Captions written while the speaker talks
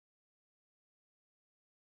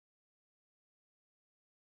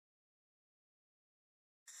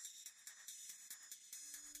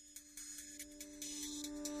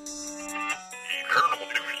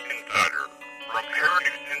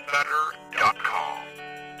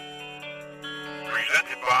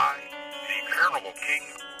King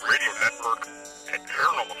Radio Network at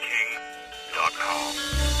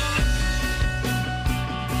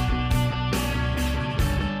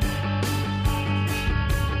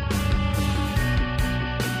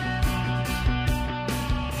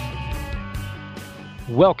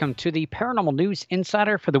Welcome to the Paranormal News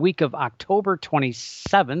Insider for the week of October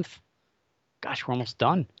 27th. Gosh, we're almost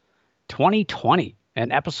done. 2020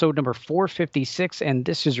 and episode number 456. And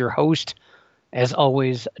this is your host, as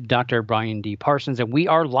always, Dr. Brian D. Parsons. And we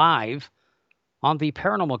are live on the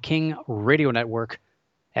Paranormal King Radio Network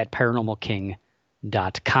at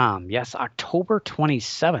ParanormalKing.com. Yes, October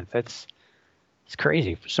 27th. It's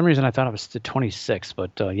crazy. For some reason, I thought it was the 26th.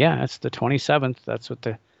 But yeah, it's the 27th. That's what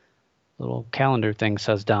the little calendar thing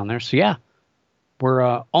says down there. So yeah,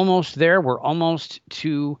 we're almost there. We're almost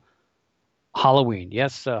to Halloween.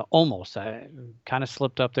 Yes, almost. I kind of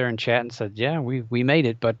slipped up there in chat and said, yeah, we made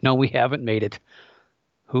it, but no, we haven't made it.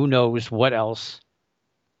 Who knows what else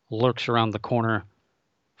lurks around the corner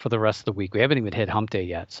for the rest of the week. We haven't even hit hump day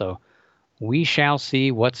yet, so we shall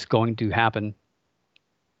see what's going to happen.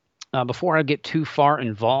 Before I get too far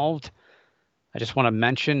involved, I just want to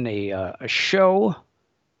mention a show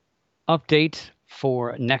update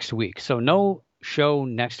for next week. So no show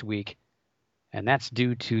next week, and that's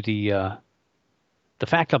due to the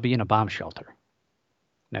fact I'll be in a bomb shelter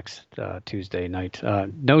next Tuesday night.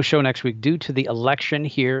 No show next week due to the election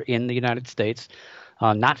here in the United States.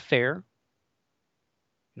 Not fair.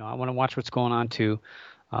 You know, I want to watch what's going on too,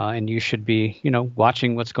 and you should be,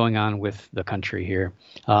 watching what's going on with the country here.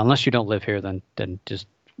 Unless you don't live here, then just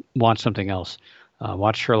watch something else.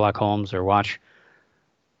 Watch Sherlock Holmes or watch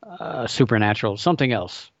Supernatural, something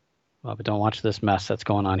else. But don't watch this mess that's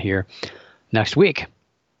going on here next week.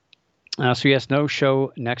 So yes, no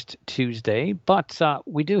show next Tuesday, but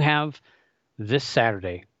we do have this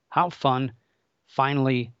Saturday. How fun.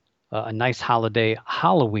 Finally, a nice holiday,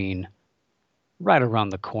 Halloween, right around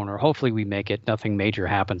the corner. Hopefully we make it. Nothing major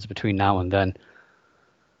happens between now and then.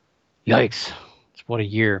 Yikes. What a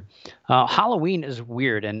year. Halloween is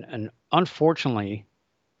weird, and unfortunately,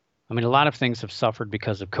 I mean, a lot of things have suffered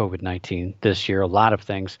because of COVID-19 this year, a lot of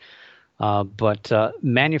things. But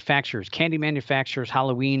manufacturers, candy manufacturers,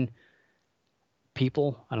 Halloween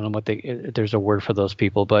people, I don't know there's a word for those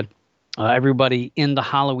people, but everybody in the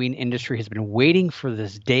Halloween industry has been waiting for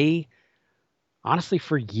this day, honestly,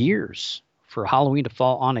 for years, for Halloween to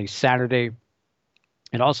fall on a Saturday.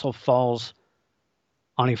 It also falls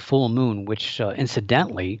on a full moon, which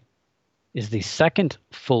incidentally is the second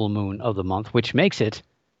full moon of the month, which makes it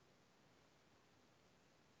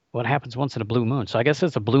what happens once in a blue moon. So I guess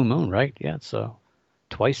it's a blue moon, right? Yeah, it's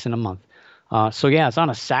twice in a month. So yeah, it's on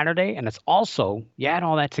a Saturday, and it's also, you add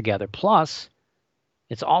all that together, plus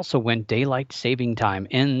it's also when daylight saving time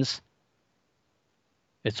ends,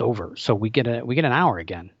 it's over. So we get an hour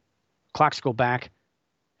again. Clocks go back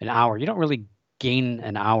an hour. You don't really gain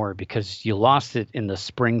an hour because you lost it in the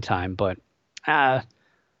springtime, but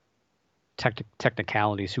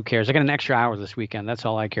technicalities, who cares? I got an extra hour this weekend. That's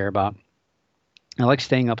all I care about. I like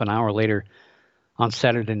staying up an hour later on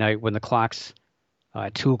Saturday night when the clock's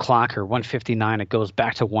 2 o'clock or 1:59. It goes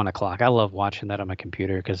back to 1 o'clock. I love watching that on my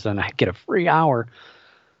computer because then I get a free hour.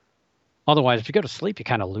 Otherwise, if you go to sleep, you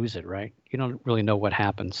kind of lose it, right? You don't really know what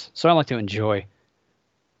happens. So I like to enjoy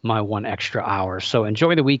my 1 extra hour. So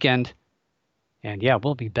enjoy the weekend. And yeah,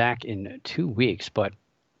 we'll be back in 2 weeks. But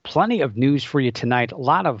plenty of news for you tonight. A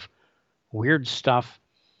lot of weird stuff.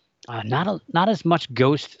 Not as much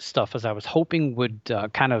ghost stuff as I was hoping would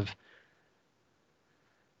kind of,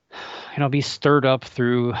 be stirred up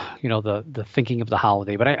through, the thinking of the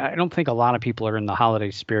holiday. But I don't think a lot of people are in the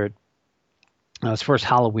holiday spirit as far as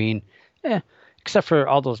Halloween, except for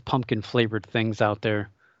all those pumpkin flavored things out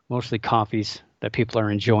there, mostly coffees that people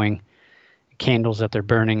are enjoying, candles that they're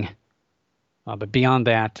burning. But beyond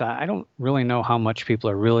that, I don't really know how much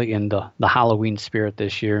people are really in the Halloween spirit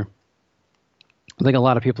this year. I think a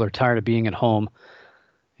lot of people are tired of being at home,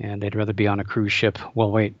 and they'd rather be on a cruise ship.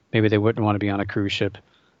 Well, wait, maybe they wouldn't want to be on a cruise ship.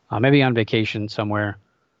 Maybe on vacation somewhere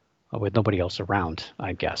with nobody else around,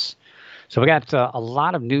 I guess. So we got a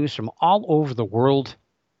lot of news from all over the world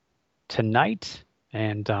tonight,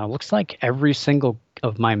 and looks like every single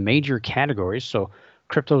of my major categories. So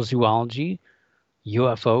cryptozoology,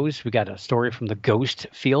 UFOs. We got a story from the ghost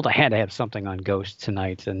field. I had to have something on ghosts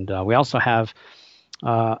tonight. And we also have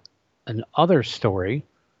another story,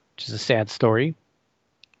 which is a sad story,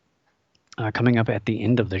 coming up at the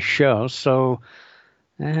end of the show. So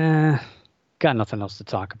got nothing else to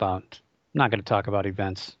talk about. I'm not going to talk about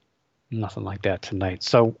events, nothing like that tonight.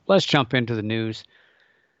 So let's jump into the news.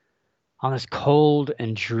 on this cold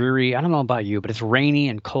and dreary. I don't know about you, but it's rainy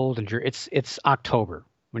and cold and dreary. It's October.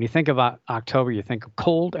 When you think about October, you think of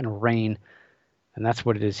cold and rain, and that's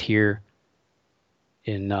what it is here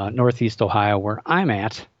in Northeast Ohio, where I'm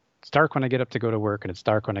at. It's dark when I get up to go to work, and it's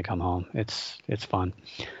dark when I come home. It's fun.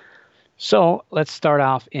 So let's start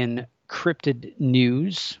off in cryptid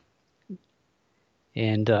news.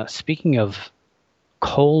 And speaking of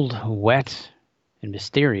cold, wet, and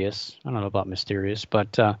mysterious, I don't know about mysterious,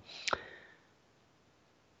 but let's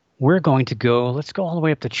go all the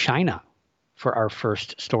way up to China for our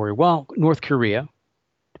first story. Well, North Korea,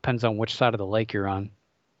 depends on which side of the lake you're on.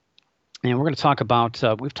 And we're going to talk about,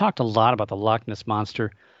 we've talked a lot about the Loch Ness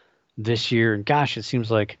Monster this year. And gosh, it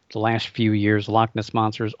seems like the last few years, Loch Ness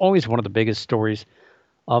Monster is always one of the biggest stories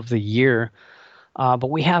of the year.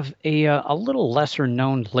 But we have a little lesser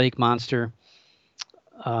known lake monster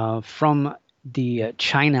from the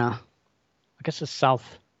China, I guess it's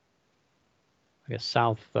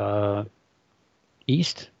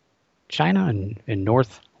east China and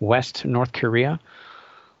northwest North Korea.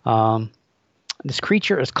 This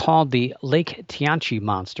creature is called the Lake Tianchi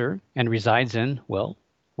monster and resides in, well,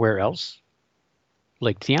 where else?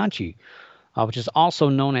 Lake Tianchi, which is also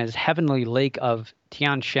known as Heavenly Lake of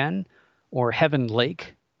Tianshan or Heaven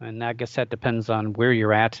Lake. And I guess that depends on where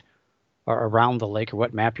you're at or around the lake or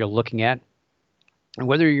what map you're looking at, and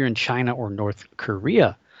whether you're in China or North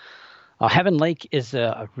Korea. Heaven Lake is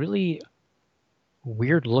a really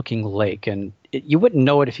weird looking lake, and you wouldn't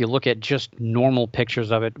know it if you look at just normal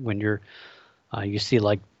pictures of it when you see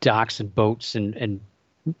like docks and boats and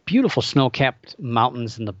beautiful snow-capped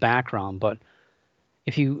mountains in the background. But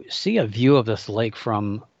if you see a view of this lake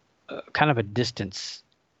from kind of a distance,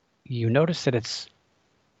 you notice that it's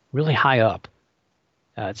really high up.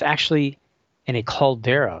 It's actually in a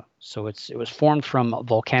caldera, so it was formed from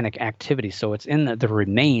volcanic activity. So it's in the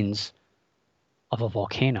remains of a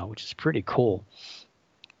volcano, which is pretty cool.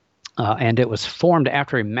 And it was formed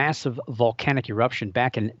after a massive volcanic eruption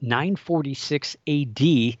back in 946 AD.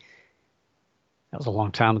 That was a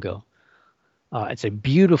long time ago. It's a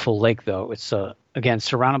beautiful lake, though. It's, again,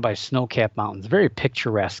 surrounded by snow-capped mountains. Very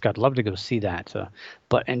picturesque. I'd love to go see that.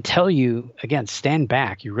 But until you, again, stand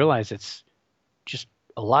back, you realize it's just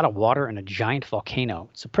a lot of water and a giant volcano.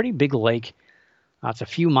 It's a pretty big lake. It's a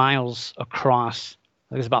few miles across.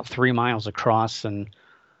 I think it's about 3 miles across and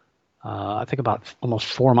I think about almost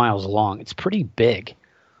 4 miles long. It's pretty big.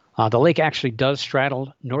 The lake actually does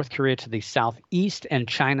straddle North Korea to the southeast and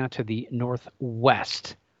China to the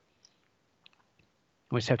northwest.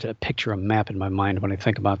 I always have to picture a map in my mind when I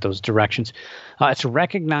think about those directions. It's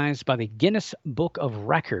recognized by the Guinness Book of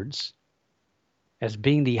Records as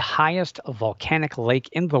being the highest volcanic lake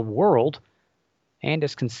in the world and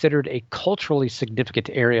is considered a culturally significant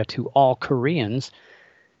area to all Koreans.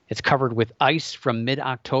 It's covered with ice from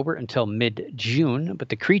mid-October until mid-June, but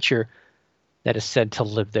the creature that is said to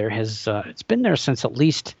live there it's been there since at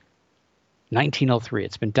least 1903.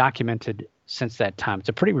 It's been documented since that time. It's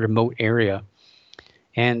a pretty remote area.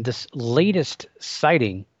 And this latest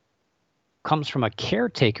sighting comes from a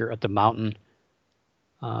caretaker at the mountain.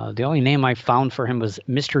 The only name I found for him was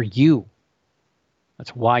Mr. Yu.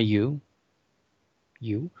 That's Y-U.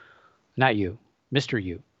 You. Not you. Mr.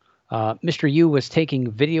 Yu. Mr. Yu was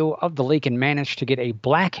taking video of the lake and managed to get a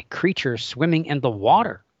black creature swimming in the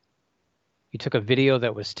water. He took a video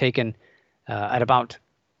that was taken at about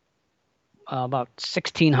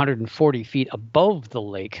 1,640 feet above the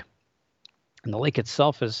lake, and the lake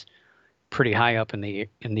itself is pretty high up in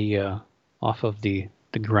the off of the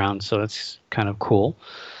ground, so that's kind of cool.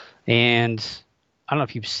 And I don't know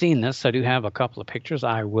if you've seen this. I do have a couple of pictures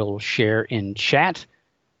I will share in chat.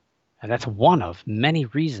 And that's one of many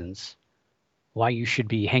reasons why you should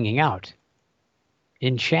be hanging out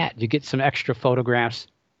in chat. You get some extra photographs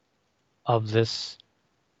of this,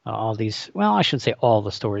 all these, well, I shouldn't say all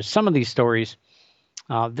the stories. Some of these stories.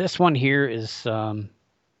 This one here is, I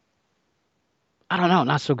don't know,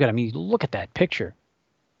 not so good. I mean, look at that picture.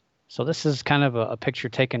 So this is kind of a picture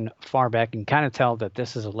taken far back. You can kind of tell that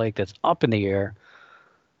this is a lake that's up in the air.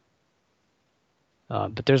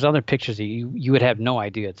 But there's other pictures that you would have no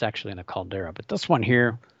idea it's actually in a caldera. But this one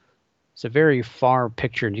here is a very far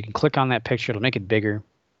picture, and you can click on that picture. It'll make it bigger.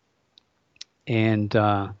 And,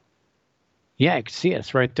 yeah, you can see it.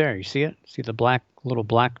 It's right there. You see it? See the little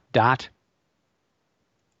black dot?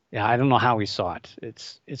 Yeah, I don't know how he saw it.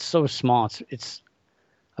 It's so small.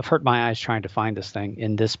 I've hurt my eyes trying to find this thing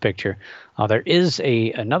in this picture. There is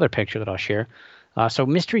another picture that I'll share. So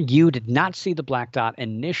Mr. Yu did not see the black dot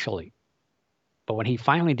initially. But when he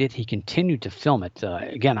finally did, he continued to film it.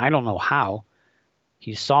 Again, I don't know how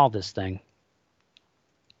he saw this thing.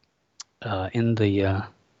 in the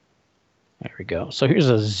there we go. So here's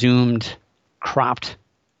a zoomed, cropped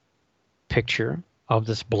picture of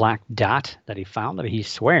this black dot that he found that he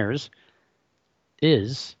swears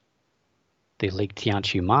is the Lake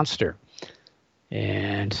Tianchi monster.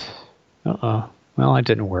 And well, it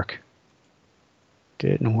didn't work.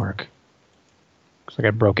 Didn't work. Looks like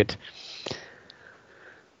I broke it.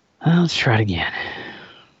 Let's try it again.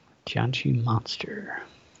 Tianchi monster.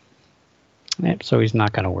 Yep, so he's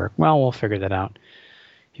not going to work. Well, we'll figure that out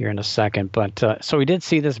here in a second. But so we did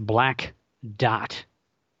see this black dot,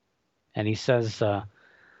 and he says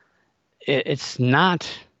it's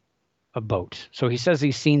not a boat. So he says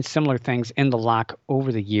he's seen similar things in the loch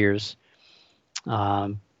over the years.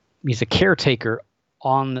 He's a caretaker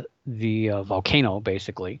on the volcano,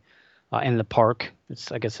 basically, in the park.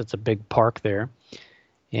 I guess it's a big park there.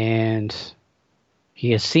 And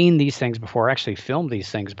he has seen these things before, actually filmed these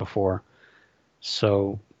things before.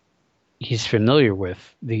 So he's familiar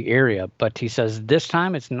with the area. But he says this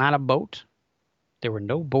time it's not a boat. There were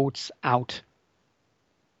no boats out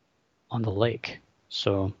on the lake.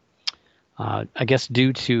 So I guess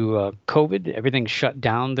due to COVID, everything's shut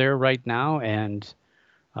down there right now. And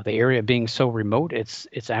the area being so remote, it's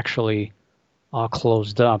actually all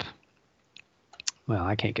closed up. Well,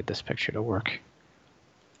 I can't get this picture to work.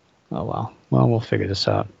 Oh, well. Well, we'll figure this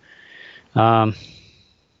out.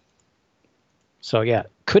 So, yeah,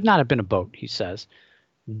 could not have been a boat, he says.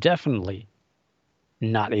 Definitely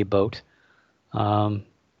not a boat.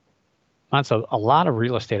 That's a lot of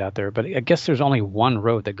real estate out there, but I guess there's only one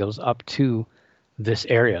road that goes up to this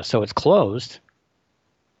area. So it's closed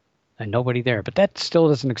and nobody there. But that still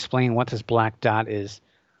doesn't explain what this black dot is.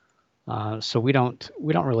 So we don't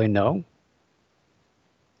really know.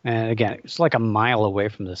 And again, it's like a mile away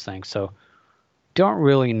from this thing. So don't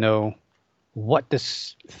really know what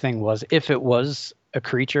this thing was, if it was a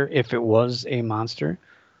creature, if it was a monster.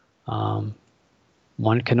 One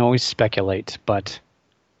can always speculate, but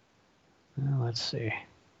let's see.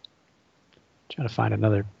 Trying to find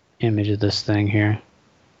another image of this thing here.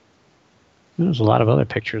 There's a lot of other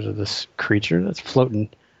pictures of this creature that's floating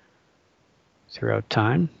throughout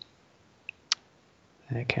time.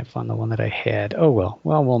 I can't find the one that I had. Oh, well.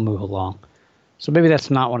 Well, we'll move along. So maybe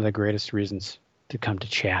that's not one of the greatest reasons to come to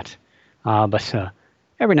chat. But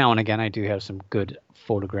every now and again, I do have some good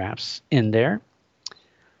photographs in there.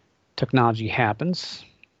 Technology happens.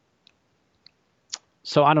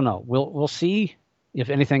 So I don't know. We'll see if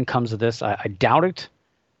anything comes of this. I doubt it.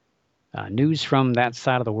 News from that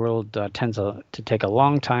side of the world tends to take a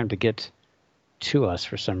long time to get to us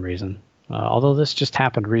for some reason. Although this just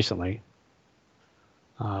happened recently.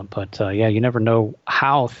 But yeah, you never know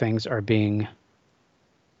how things are being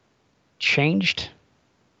changed,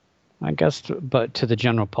 I guess, but to the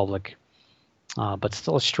general public. But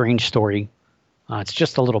still a strange story. It's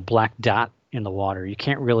just a little black dot in the water. You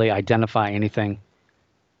can't really identify anything.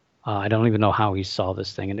 I don't even know how he saw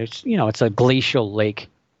this thing. And it's, it's a glacial lake.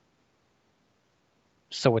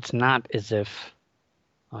 So it's not as if,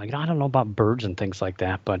 I don't know about birds and things like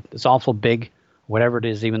that, but it's awful big, whatever it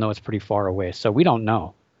is, even though it's pretty far away. So we don't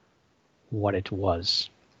know what it was.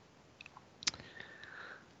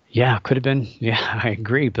 Yeah, could have been. Yeah, I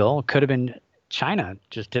agree, Bill. Could have been China.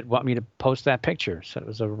 Just didn't want me to post that picture. So it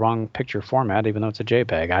was a wrong picture format, even though it's a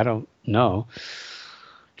JPEG. I don't know.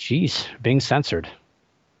 Jeez, being censored.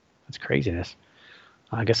 That's craziness.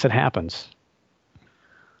 I guess it happens.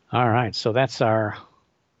 All right, so that's our,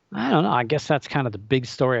 I don't know, I guess that's kind of the big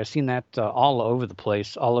story. I've seen that all over the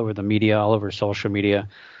place, all over the media, all over social media,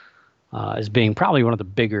 as being probably one of the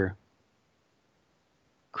bigger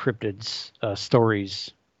cryptids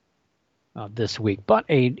stories this week. But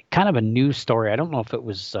a kind of a news story. I don't know if it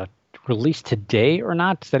was released today or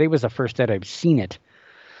not. Today was the first day I've seen it.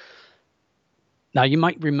 Now, you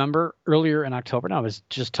might remember earlier in October, and I was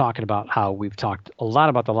just talking about how we've talked a lot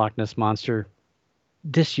about the Loch Ness Monster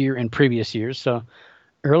this year and previous years. So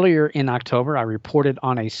earlier in October, I reported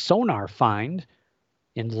on a sonar find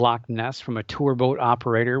in Loch Ness from a tour boat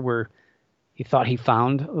operator where he thought he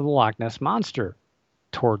found the Loch Ness Monster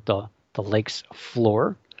toward the lake's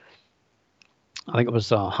floor. I think it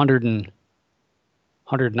was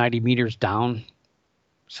 190 meters down.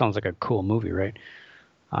 Sounds like a cool movie, right?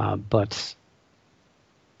 But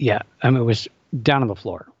yeah, I mean, it was down on the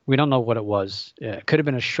floor. We don't know what it was. It could have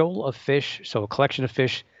been a shoal of fish, so a collection of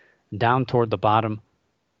fish down toward the bottom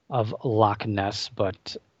of Loch Ness,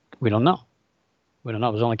 but we don't know. We don't know.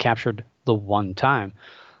 It was only captured the one time.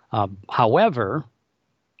 However,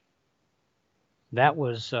 that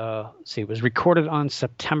was, it was recorded on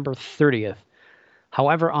September 30th.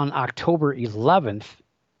 However, on October 11th,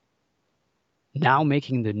 now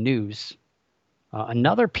making the news.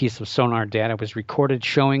 Another piece of sonar data was recorded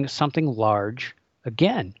showing something large,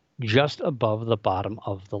 again, just above the bottom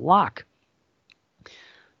of the lock.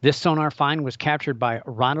 This sonar find was captured by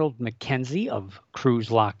Ronald McKenzie of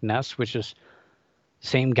Cruise Loch Ness, which is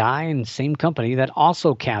same guy and same company that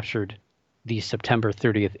also captured the September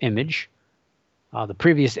 30th image. The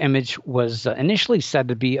previous image was initially said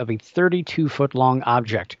to be of a 32-foot-long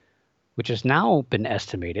object, which has now been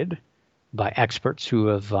estimated by experts who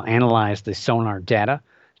have analyzed the sonar data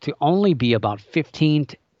to only be about 15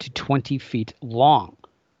 to 20 feet long.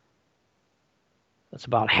 That's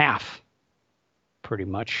about half, pretty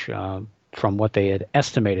much, from what they had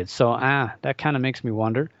estimated. So that kind of makes me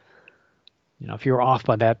wonder, if you're off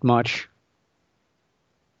by that much.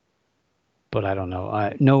 But I don't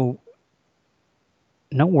know.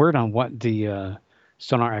 No word on what the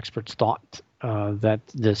sonar experts thought that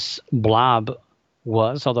this blob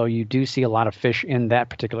was, although you do see a lot of fish in that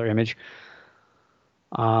particular image.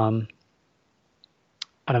 I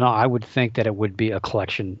don't know. I would think that it would be a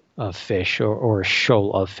collection of fish or a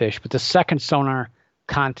shoal of fish. But the second sonar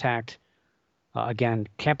contact, again,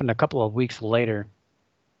 happened a couple of weeks later.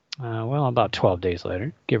 About 12 days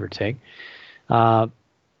later, give or take.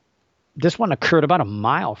 This one occurred about a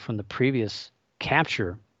mile from the previous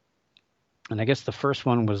capture. And I guess the first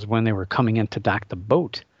one was when they were coming in to dock the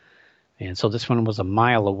boat. And so this one was a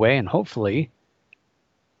mile away, and hopefully,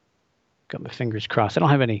 got my fingers crossed. I don't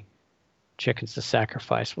have any chickens to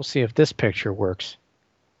sacrifice. We'll see if this picture works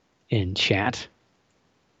in chat.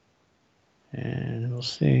 And we'll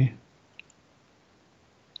see.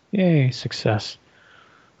 Yay, success.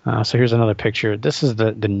 So here's another picture. This is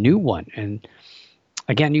the new one. And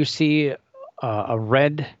again, you see a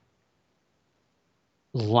red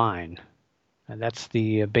line. And that's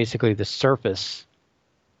basically the surface.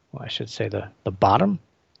 Well, I should say the bottom,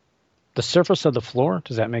 the surface of the floor.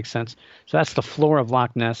 Does that make sense? So that's the floor of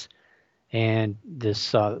Loch Ness, and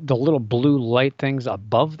this the little blue light things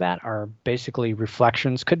above that are basically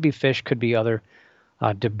reflections. Could be fish, could be other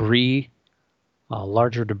debris,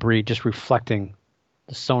 larger debris, just reflecting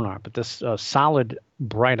the sonar. But this solid,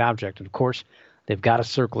 bright object, and of course, they've got to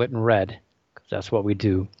circle it in red because that's what we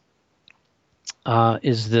do.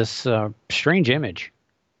 Is this strange image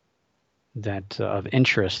that of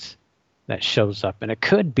interest that shows up? And it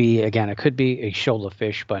could be, again, it could be a shoal of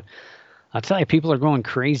fish, but I'll tell you, people are going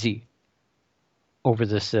crazy over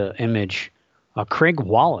this image. Craig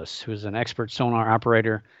Wallace, who's an expert sonar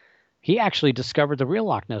operator, he actually discovered the real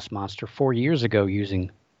Loch Ness Monster 4 years ago using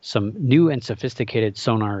some new and sophisticated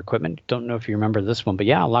sonar equipment. Don't know if you remember this one, but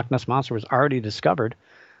yeah, Loch Ness Monster was already discovered.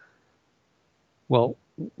 Well,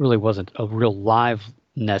 really wasn't a real live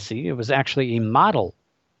Nessie. It was actually a model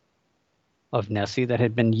of Nessie that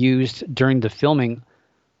had been used during the filming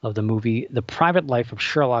of the movie The Private Life of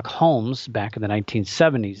Sherlock Holmes back in the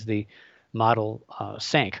 1970s. The model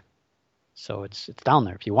sank, so it's down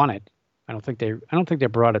there if you want it. I don't think they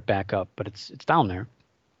brought it back up, but it's down there.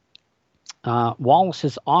 Wallace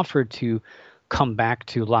has offered to come back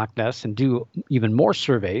to Loch Ness and do even more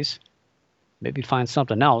surveys, maybe find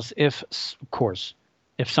something else, if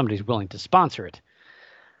somebody's willing to sponsor it.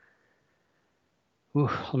 Ooh,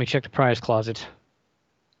 let me check the prize closet.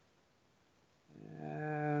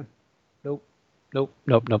 Nope.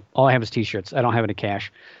 All I have is T-shirts. I don't have any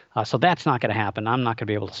cash. So that's not going to happen. I'm not going to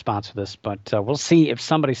be able to sponsor this, but we'll see if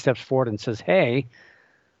somebody steps forward and says, hey,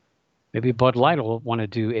 maybe Bud Light will want to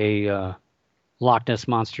do a Loch Ness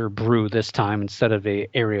Monster brew this time instead of a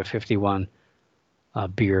Area 51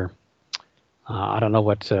 beer. I don't know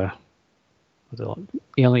what the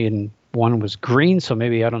alien one was green, so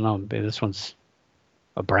maybe, I don't know, maybe this one's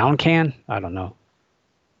a brown can? I don't know.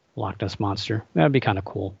 Loch Ness Monster. That'd be kind of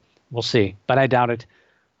cool. We'll see, but I doubt it.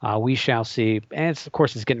 We shall see. And of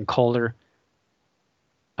course, it's getting colder.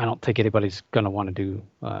 I don't think anybody's going to want to do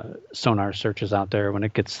sonar searches out there when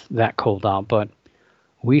it gets that cold out, but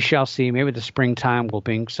we shall see. Maybe the springtime will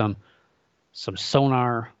bring some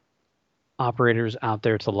sonar operators out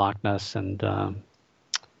there to Loch Ness and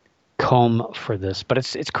comb for this. But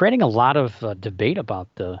it's creating a lot of debate about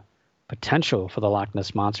the potential for the Loch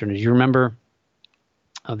Ness Monster. And as you remember,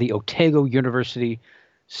 the Otago University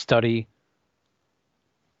study,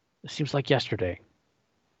 it seems like yesterday,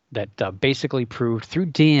 that basically proved through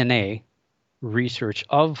DNA research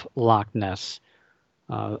of Loch Ness,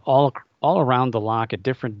 all around the loch at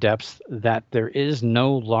different depths, that there is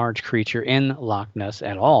no large creature in Loch Ness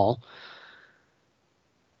at all.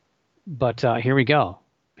 But here we go.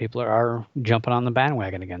 People are jumping on the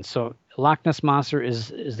bandwagon again. So Loch Ness Monster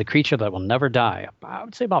is the creature that will never die. I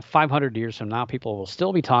would say about 500 years from now, people will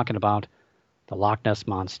still be talking about the Loch Ness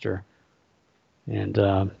Monster.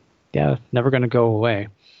 And yeah, never going to go away.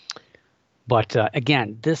 But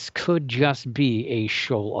again, this could just be a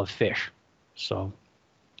shoal of fish. So,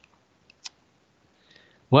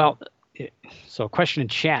 well, so a question in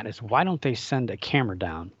chat is why don't they send a camera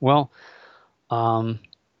down? Well, um,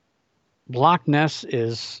 Loch Ness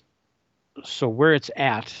is so where it's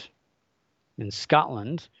at in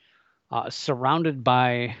Scotland, surrounded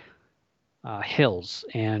by hills,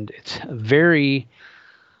 and it's very,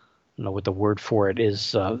 I don't know what the word for it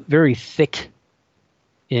is, very thick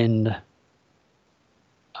in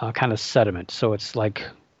kind of sediment. So it's like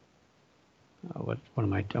what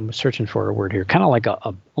am I? I'm searching for a word here. Kind of like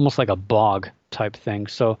a almost like a bog type thing.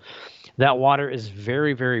 So that water is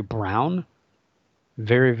very, very brown,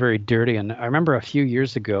 very, very dirty. And I remember a few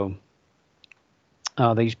years ago,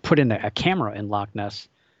 they put in a camera in Loch Ness,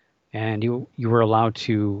 and you were allowed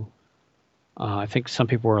to. I think some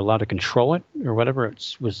people were allowed to control it or whatever.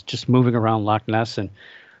 It was just moving around Loch Ness, and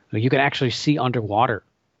you could actually see underwater.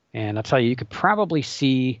 And I'll tell you, you could probably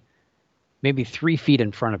see maybe 3 feet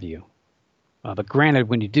in front of you. But granted,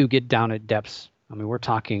 when you do get down at depths, I mean, we're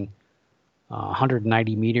talking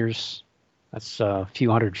 190 meters. That's a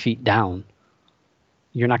few hundred feet down.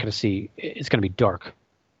 You're not going to see. It's going to be dark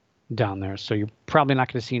down there, so you're probably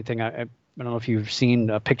not going to see anything. I don't know if you've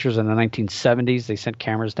seen pictures in the 1970s. They sent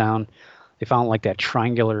cameras down. They found like that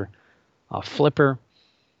triangular flipper.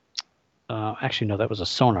 Actually, no, that was a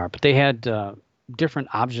sonar. But they had different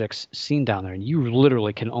objects seen down there, and you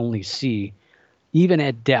literally can only see, even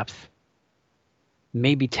at depth,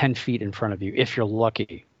 maybe 10 feet in front of you if you're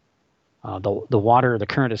lucky. The water, the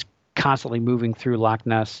current is constantly moving through Loch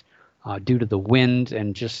Ness due to the wind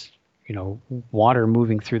and just water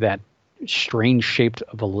moving through that strange shaped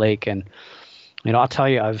of a lake. And I'll tell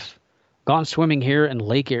you, I've gone swimming here in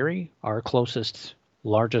Lake Erie, our closest,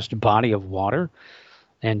 largest body of water.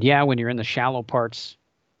 And yeah, when you're in the shallow parts,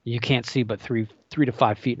 you can't see but 3 to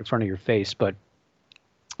 5 feet in front of your face. But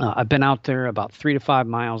I've been out there about 3 to 5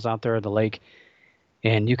 miles out there at the lake,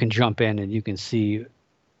 and you can jump in and you can see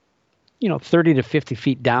 30 to 50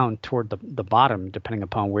 feet down toward the bottom, depending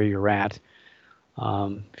upon where you're at.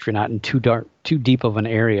 If you're not in too deep of an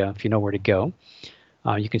area, if you know where to go,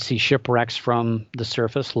 you can see shipwrecks from the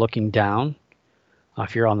surface looking down.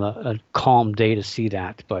 If you're on a calm day to see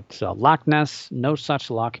that, but Loch Ness, no such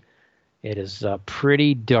luck. It is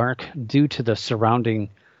pretty dark due to the surrounding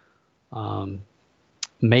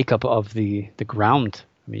makeup of the ground.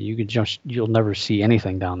 I mean, you'll never see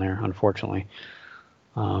anything down there, unfortunately.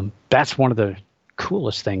 That's one of the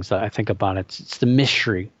coolest things that I think about it. It's the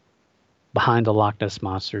mystery behind the Loch Ness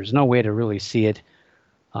Monster. There's no way to really see it,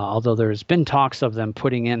 although there's been talks of them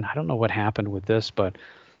putting in, I don't know what happened with this, but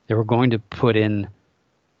they were going to put in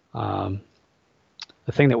the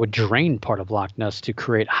thing that would drain part of Loch Ness to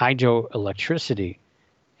create hydroelectricity.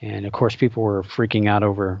 And of course, people were freaking out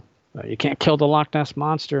over, you can't kill the Loch Ness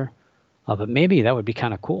Monster. But maybe that would be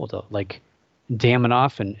kind of cool to like dam it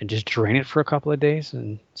off and just drain it for a couple of days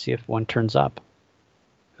and see if one turns up.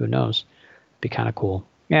 Who knows? Be kind of cool.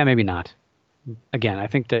 Yeah, maybe not. Again, I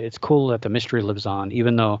think that it's cool that the mystery lives on,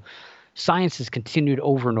 even though science has continued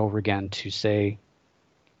over and over again to say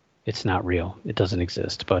it's not real. It doesn't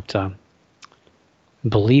exist. But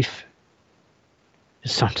belief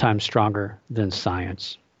is sometimes stronger than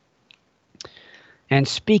science. And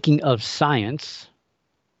speaking of science,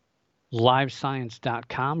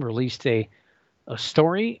 LiveScience.com released a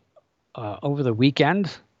story over the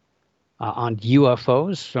weekend on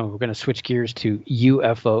UFOs. So we're going to switch gears to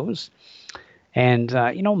UFOs. And,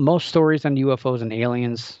 most stories on UFOs and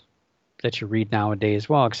aliens that you read nowadays,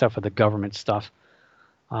 well, except for the government stuff,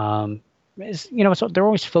 so they're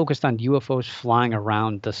always focused on UFOs flying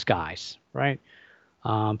around the skies, right?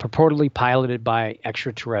 Purportedly piloted by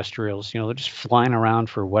extraterrestrials. They're just flying around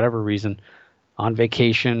for whatever reason, on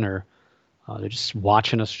vacation, or they're just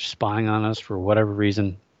watching us, spying on us for whatever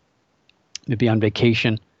reason. Maybe on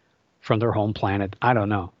vacation from their home planet. I don't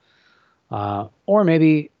know. Or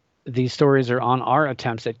maybe these stories are on our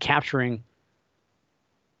attempts at capturing,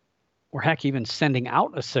 or heck, even sending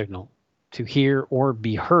out a signal to hear or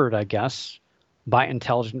be heard, I guess, by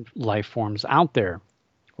intelligent life forms out there.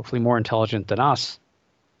 Hopefully more intelligent than us.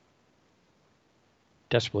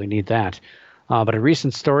 Desperately need that. But a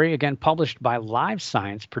recent story, again, published by Live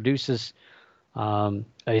Science, produces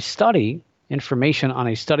a study, information on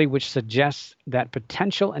a study which suggests that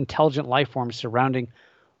potential intelligent life forms surrounding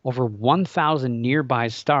over 1,000 nearby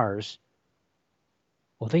stars,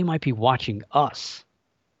 well, they might be watching us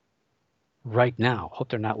right now. Hope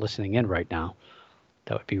they're not listening in right now.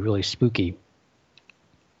 That would be really spooky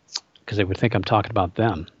because they would think I'm talking about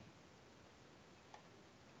them.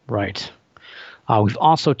 Right. We've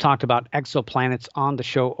also talked about exoplanets on the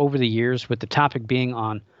show over the years, with the topic being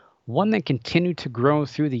on one that continued to grow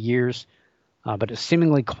through the years, but has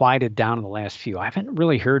seemingly quieted down in the last few. I haven't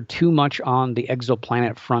really heard too much on the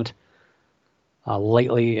exoplanet front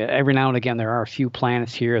lately. Every now and again, there are a few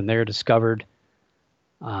planets here and there discovered.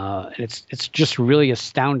 It's just really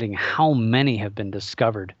astounding how many have been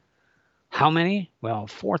discovered. How many? Well,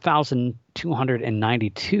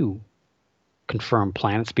 4,292 confirmed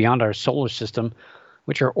planets beyond our solar system,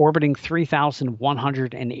 which are orbiting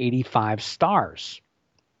 3,185 stars.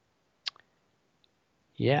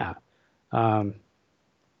 Yeah.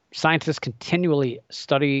 Scientists continually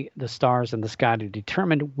study the stars in the sky to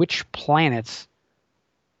determine which planets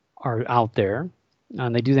are out there.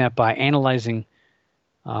 And they do that by analyzing,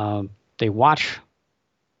 they watch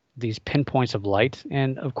these pinpoints of light.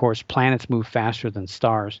 And of course, planets move faster than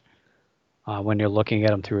stars when you're looking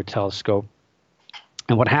at them through a telescope.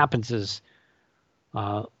 And what happens is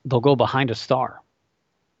they'll go behind a star.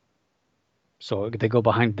 So they go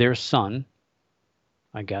behind their sun,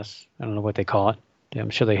 I guess. I don't know what they call it. I'm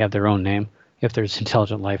sure they have their own name if there's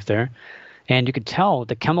intelligent life there. And you can tell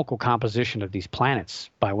the chemical composition of these planets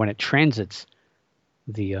by when it transits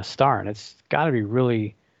the star. And it's got to be really,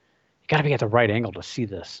 you got to be at the right angle to see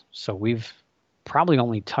this. So we've probably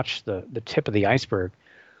only touched the tip of the iceberg,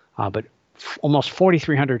 but almost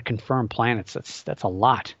 4,300 confirmed planets. That's a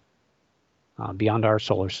lot beyond our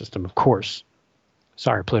solar system, of course.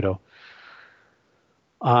 Sorry, Pluto.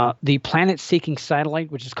 The planet-seeking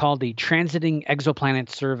satellite, which is called the Transiting Exoplanet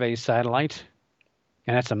Survey Satellite,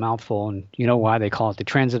 and that's a mouthful, and you know why they call it the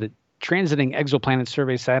Transiting Exoplanet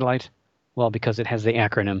Survey Satellite? Well, because it has the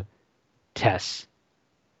acronym TESS,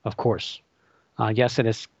 of course. Yes, it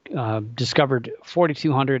has discovered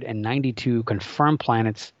 4,292 confirmed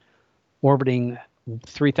planets orbiting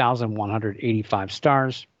 3,185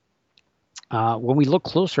 stars. When we look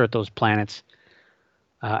closer at those planets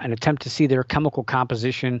and attempt to see their chemical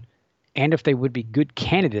composition and if they would be good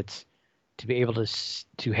candidates to be able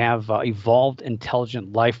to have evolved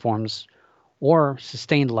intelligent life forms or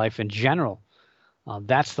sustained life in general,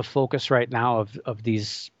 that's the focus right now of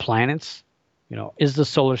these planets. You know, is the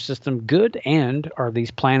solar system good, and are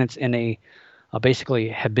these planets in a basically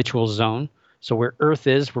habitable zone? So where Earth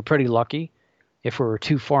is, we're pretty lucky. If we were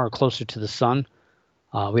too far closer to the sun,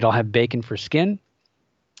 we'd all have bacon for skin.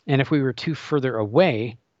 And if we were too further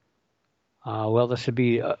away, well, this would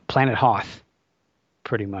be planet Hoth,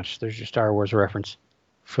 pretty much. There's your Star Wars reference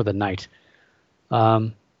for the night.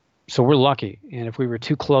 So we're lucky. And if we were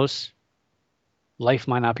too close, life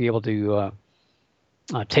might not be able to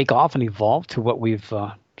take off and evolve to what we've,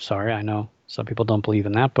 sorry, I know some people don't believe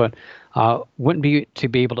in that, but wouldn't be to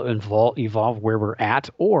be able to evolve where we're at,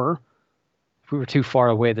 or if we were too far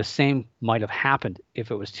away, the same might have happened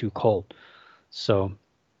if it was too cold. So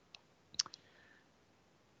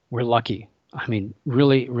we're lucky. I mean,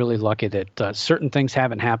 really, really lucky that certain things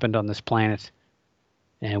haven't happened on this planet,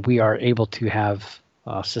 and we are able to have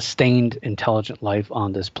sustained intelligent life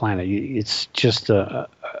on this planet. It's just a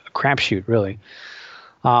crapshoot, really.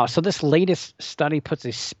 So this latest study puts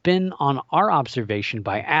a spin on our observation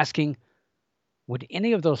by asking, would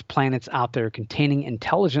any of those planets out there containing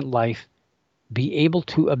intelligent life be able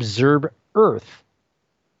to observe Earth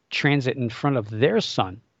transit in front of their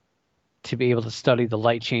sun to be able to study the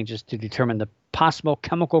light changes to determine the possible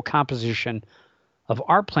chemical composition of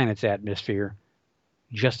our planet's atmosphere,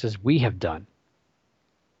 just as we have done?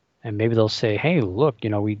 And maybe they'll say, hey, look, you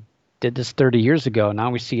know, we did this 30 years ago.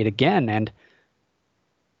 Now we see it again, and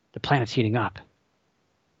the planet's heating up.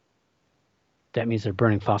 That means they're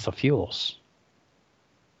burning fossil fuels.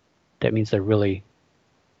 That means they're really,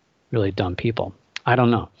 really dumb people. I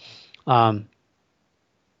don't know.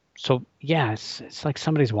 So, yeah, it's like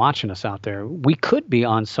somebody's watching us out there. We could be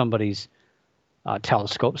on somebody's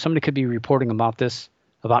telescope. Somebody could be reporting about this,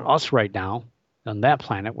 about us right now on that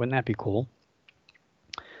planet. Wouldn't that be cool?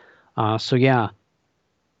 So, yeah,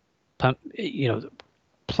 you know,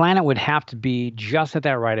 planet would have to be just at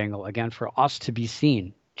that right angle, again, for us to be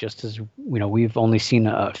seen, just as, you know, we've only seen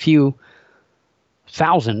a few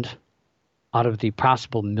thousand out of the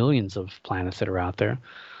possible millions of planets that are out there.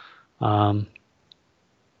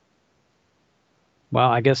 Well,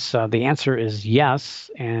 I guess the answer is yes,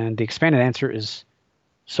 and the expanded answer is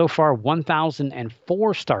so far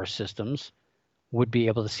 1,004 star systems would be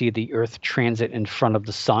able to see the Earth transit in front of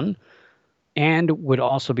the sun, and would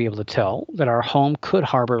also be able to tell that our home could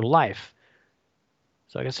harbor life.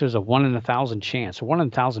 So I guess there's a 1 in 1,000 chance, a 1 in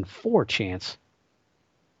 1,004 chance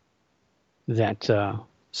that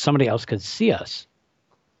somebody else could see us.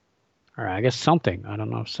 or I guess something. I don't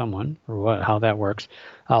know if someone or what, how that works.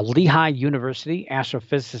 Lehigh University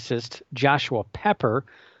astrophysicist Joshua Pepper,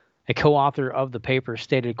 a co-author of the paper,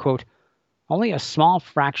 stated, quote, only a small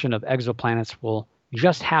fraction of exoplanets will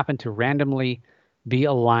just happen to randomly be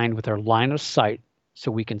aligned with our line of sight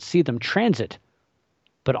so we can see them transit.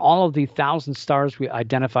 But all of the 1,000 stars we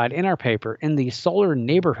identified in our paper in the solar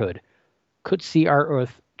neighborhood could see our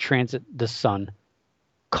Earth transit the sun,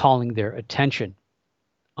 calling their attention,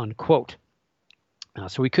 unquote.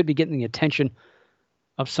 So we could be getting the attention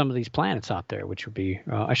of some of these planets out there, which would be,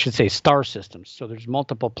 I should say, star systems. So there's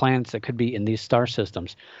multiple planets that could be in these star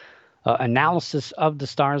systems. Analysis of the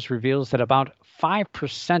stars reveals that about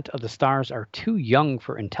 5% of the stars are too young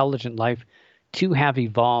for intelligent life to have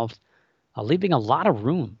evolved, leaving a lot of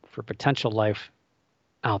room for potential life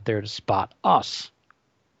out there to spot us.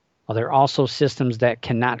 There are also systems that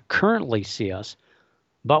cannot currently see us,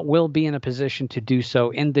 but will be in a position to do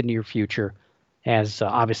so in the near future, as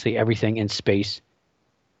obviously everything in space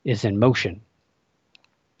is in motion.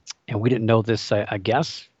 And we didn't know this, I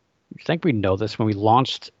guess. I think we know this when we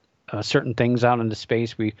launched certain things out into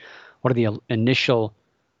space. One of the initial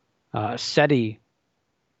SETI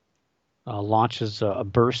launches,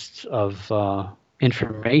 bursts of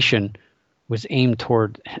information was aimed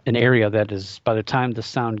toward an area that is, by the time the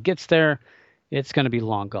sound gets there, it's going to be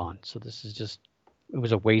long gone. So this is just, it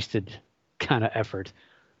was a wasted kind of effort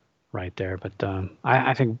right there. But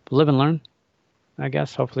I think live and learn, I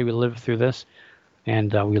guess. Hopefully we live through this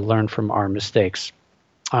and we learn from our mistakes.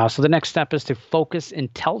 So the next step is to focus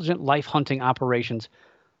intelligent life hunting operations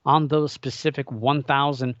on those specific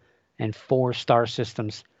 1,004 star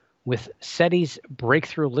systems with SETI's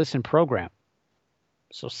Breakthrough Listen program.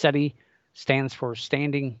 So SETI stands for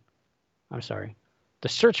the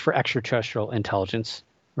Search for Extraterrestrial Intelligence,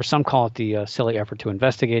 or some call it the silly effort to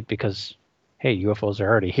investigate because, hey, UFOs are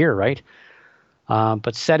already here, right?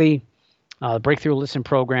 But SETI, Breakthrough Listen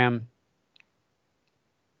program,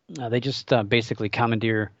 they just basically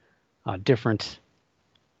commandeer different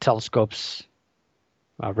telescopes,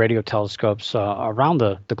 radio telescopes around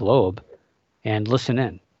the globe and listen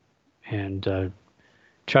in and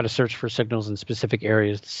try to search for signals in specific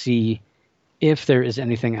areas to see if there is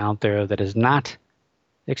anything out there that is not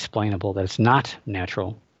explainable, that is not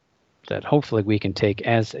natural, that hopefully we can take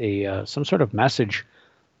as a some sort of message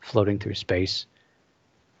floating through space,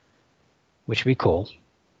 which would be cool,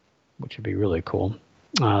 which would be really cool.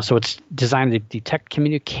 So it's designed to detect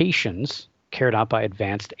communications carried out by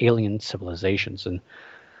advanced alien civilizations. And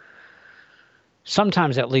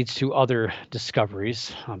sometimes that leads to other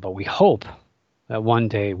discoveries, but we hope that one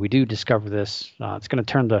day we do discover this. It's going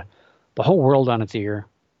to turn the whole world on its ear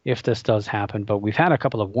if this does happen. But we've had a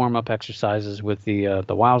couple of warm-up exercises with the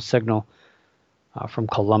WOW signal from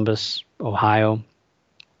Columbus, Ohio.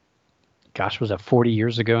 Gosh, was that 40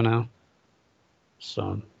 years ago now?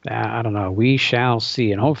 So I don't know. We shall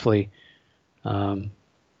see, and hopefully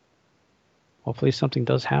something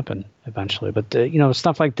does happen eventually. But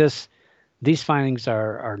stuff like this, these findings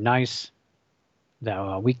are nice.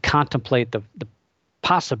 That we contemplate the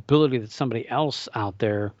possibility that somebody else out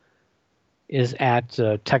there is at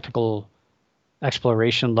technical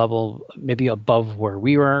exploration level, maybe above where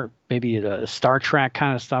we were, maybe a Star Trek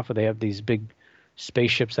kind of stuff, where they have these big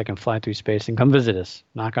spaceships that can fly through space and come visit us,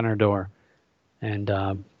 knock on our door, and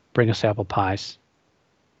bring us apple pies,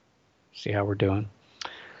 see how we're doing.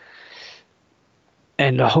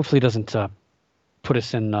 And hopefully it doesn't put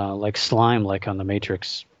us in like slime, like on the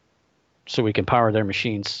Matrix, so we can power their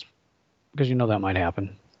machines, because that might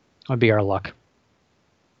happen. That would be our luck,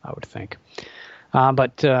 I would think.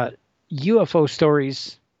 But UFO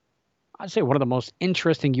stories, I'd say one of the most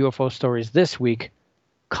interesting UFO stories this week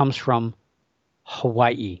comes from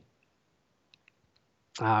Hawaii.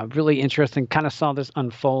 Really interesting. Kind of saw this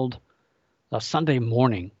unfold Sunday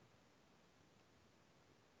morning.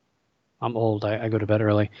 I'm old. I go to bed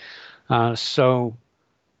early. So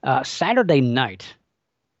Saturday night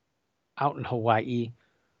out in Hawaii,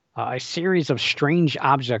 a series of strange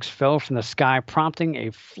objects fell from the sky, prompting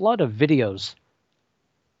a flood of videos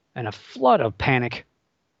and a flood of panic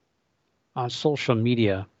on social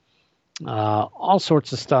media. All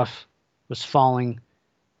sorts of stuff was falling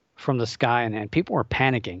from the sky, and people were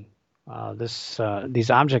panicking.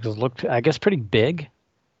 These objects looked, I guess, pretty big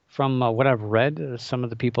from what I've read. Some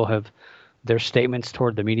of the people have their statements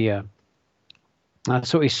toward the media.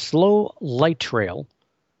 So a slow light trail,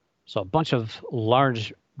 so a bunch of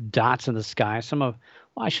large dots in the sky,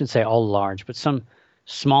 I shouldn't say all large, but some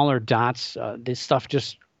smaller dots, this stuff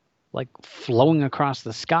just like flowing across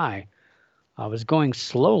the sky, was going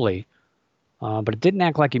slowly but it didn't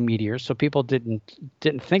act like a meteor, so people didn't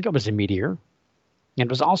think it was a meteor. And it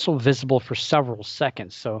was also visible for several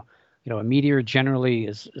seconds. So, a meteor generally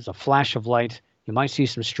is a flash of light. You might see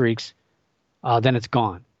some streaks, then it's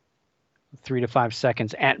gone. 3 to 5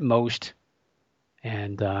 seconds at most,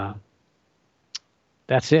 and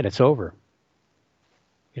that's it. It's over.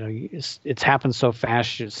 It's happened so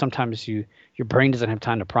fast. Sometimes your brain doesn't have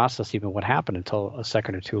time to process even what happened until a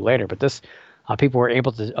second or two later. But this, people were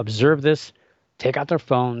able to observe this, take out their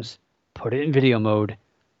phones, put it in video mode,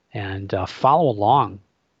 and follow along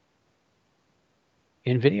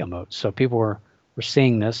in video mode. So people were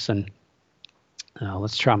seeing this, and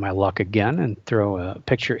let's try my luck again and throw a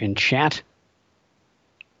picture in chat.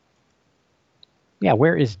 Yeah,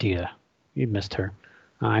 where is Dita? You missed her.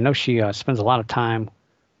 I know she spends a lot of time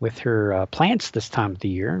with her plants this time of the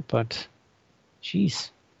year, but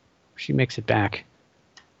geez, she makes it back.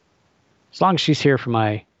 As long as she's here for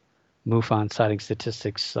my MUFON sighting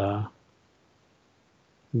statistics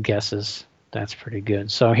guesses, that's pretty good.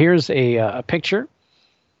 So here's a picture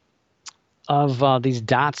of these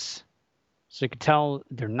dots. So you can tell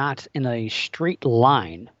they're not in a straight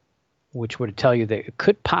line, which would tell you that it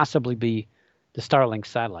could possibly be the Starlink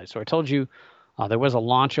satellite. So I told you there was a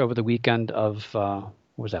launch over the weekend of, what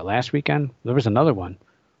was that, last weekend? There was another one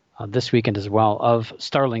this weekend as well of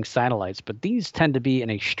Starlink satellites, but these tend to be in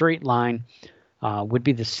a straight line, would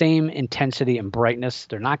be the same intensity and brightness.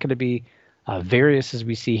 They're not going to be various as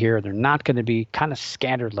we see here. They're not going to be kind of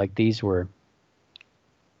scattered like these were.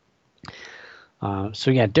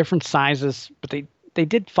 So yeah, different sizes, but they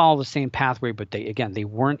did follow the same pathway, but they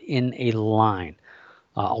weren't in a line.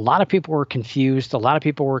 A lot of people were confused. A lot of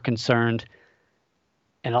people were concerned.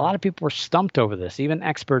 And a lot of people were stumped over this. Even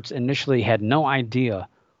experts initially had no idea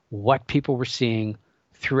what people were seeing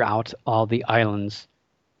throughout all the islands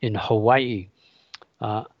in Hawaii.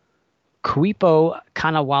 Kuipo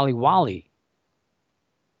Kanawaliwali.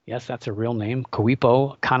 Yes, that's a real name.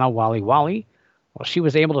 Kuipo Kanawaliwali. Well, she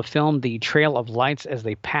was able to film the trail of lights as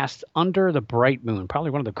they passed under the bright moon.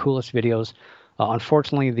 Probably one of the coolest videos.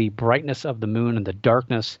 Unfortunately, the brightness of the moon and the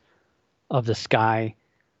darkness of the sky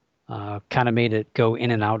kind of made it go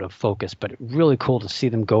in and out of focus, but really cool to see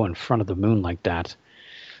them go in front of the moon like that.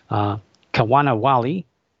 Kanawaliwali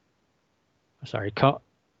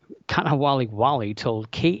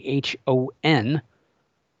told KHON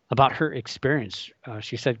about her experience.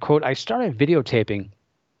 She said, quote, "I started videotaping,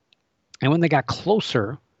 and when they got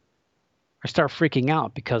closer, I start freaking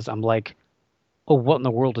out because I'm like, oh, what in the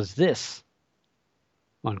world is this?"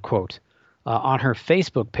 Unquote. On her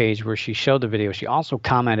Facebook page where she showed the video, she also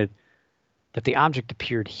commented that the object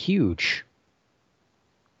appeared huge.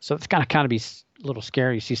 So it's got to kind of be a little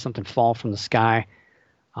scary. You see something fall from the sky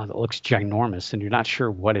that looks ginormous, and you're not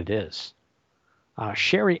sure what it is.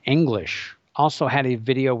 Sherry English also had a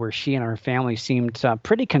video where she and her family seemed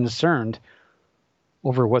pretty concerned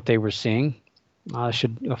over what they were seeing. A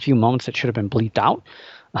few moments that should have been bleeped out.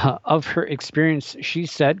 Of her experience, she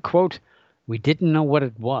said, quote, "We didn't know what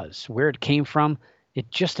it was, where it came from.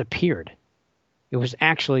 It just appeared. It was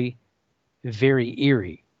actually very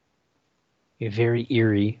eerie, a very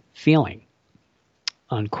eerie feeling,"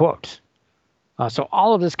 unquote. So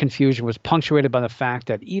all of this confusion was punctuated by the fact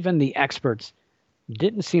that even the experts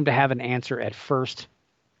didn't seem to have an answer at first,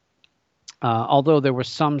 although there was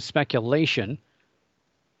some speculation.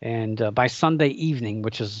 And by Sunday evening,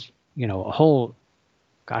 which is, a whole,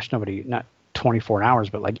 not 24 hours,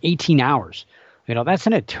 but like 18 hours. That's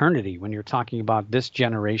an eternity when you're talking about this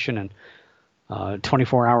generation, and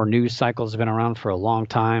 24-hour news cycles have been around for a long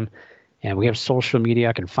time. And we have social media.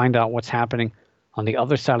 I can find out what's happening on the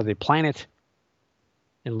other side of the planet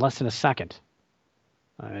in less than a second.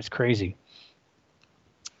 It's crazy.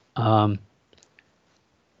 So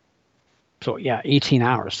yeah, 18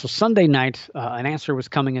 hours. So Sunday night, an answer was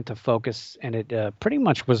coming into focus, and it pretty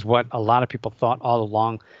much was what a lot of people thought all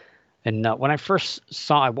along. And when I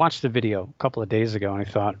watched the video a couple of days ago, and I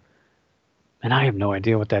thought, and I have no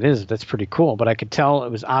idea what that is. That's pretty cool. But I could tell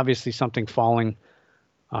it was obviously something falling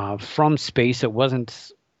from space. It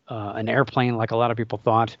wasn't an airplane like a lot of people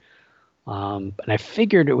thought. And I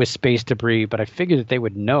figured it was space debris, but I figured that they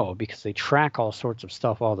would know because they track all sorts of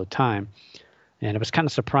stuff all the time. And I was kind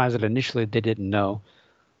of surprised that initially they didn't know,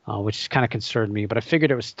 which kind of concerned me. But I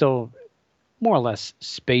figured it was still more or less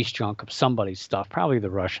space junk of somebody's stuff, probably the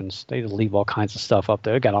Russians. They leave all kinds of stuff up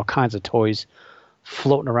there. They got all kinds of toys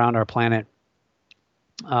floating around our planet.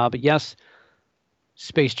 But yes,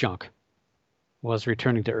 space junk was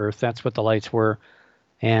returning to Earth. That's what the lights were.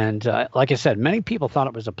 And like I said, many people thought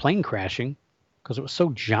it was a plane crashing because it was so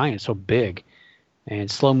giant, so big. and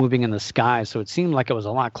slow moving in the sky. So it seemed like it was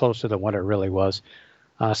a lot closer than what it really was.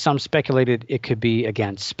 Some speculated it could be,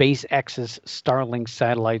 again, SpaceX's Starlink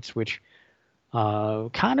satellites, which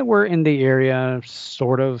kind of were in the area,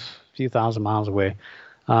 sort of a few thousand miles away.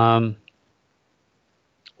 Or,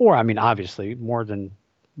 I mean, obviously, more than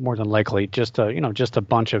likely, just a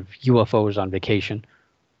bunch of UFOs on vacation.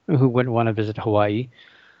 Who wouldn't want to visit Hawaii?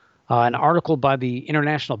 An article by the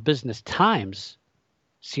International Business Times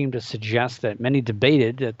seemed to suggest that many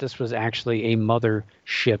debated that this was actually a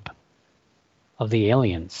mothership of the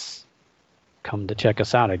aliens come to check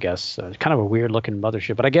us out, I guess. Kind of a weird-looking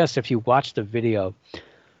mothership. But I guess if you watch the video,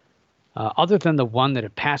 other than the one that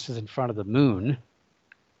it passes in front of the moon,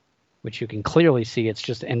 which you can clearly see, it's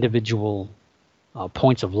just individual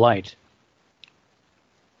points of light.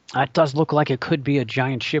 It does look like it could be a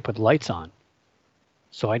giant ship with lights on.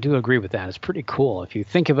 So I do agree with that. It's pretty cool. If you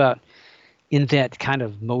think about in that kind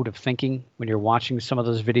of mode of thinking when you're watching some of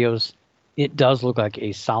those videos, it does look like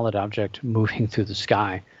a solid object moving through the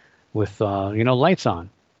sky with lights on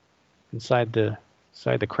inside the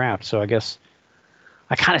craft. So I guess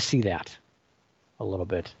I kind of see that a little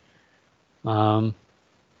bit.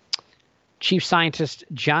 Chief Scientist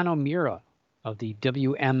John O'Meara of the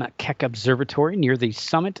W.M. Keck Observatory near the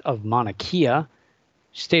summit of Mauna Kea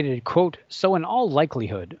stated, quote, "So in all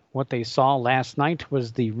likelihood, what they saw last night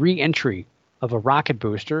was the re-entry of a rocket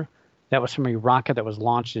booster that was from a rocket that was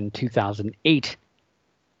launched in 2008.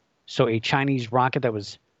 So a Chinese rocket that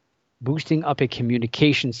was boosting up a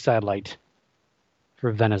communication satellite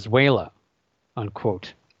for Venezuela,"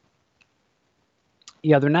 unquote.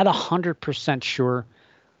 Yeah, they're not 100% sure.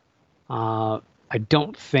 I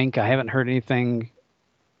don't think, I haven't heard anything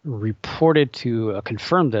reported to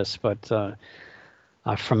confirm this, but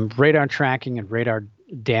from radar tracking and radar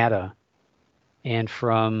data, and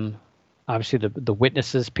from obviously the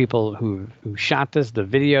witnesses, people who shot this, the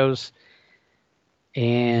videos,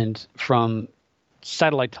 and from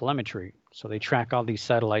satellite telemetry. So they track all these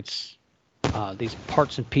satellites, these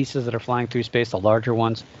parts and pieces that are flying through space, the larger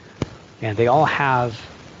ones, and they all have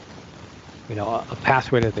a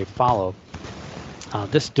pathway that they follow.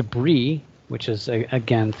 This debris, which is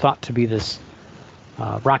again thought to be this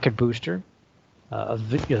rocket booster, a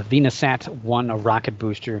Venusat-1, a rocket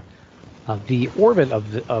booster, the orbit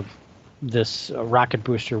of this rocket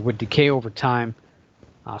booster would decay over time.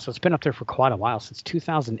 So it's been up there for quite a while, since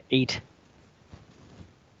 2008.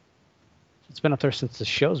 It's been up there since the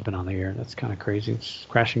show's been on the air. That's kind of crazy. It's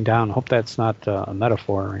crashing down. I hope that's not a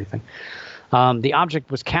metaphor or anything. The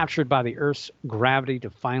object was captured by the Earth's gravity to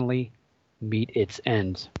finally meet its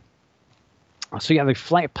end. So yeah, the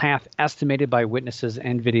flight path estimated by witnesses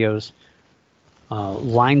and videos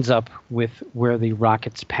lines up with where the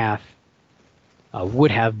rocket's path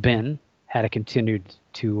would have been had it continued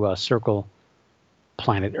to circle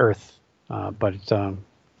planet Earth. But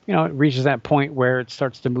it reaches that point where it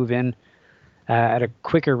starts to move in at a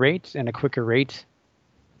quicker rate, and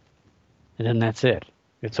then that's it.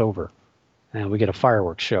 It's over. And we get a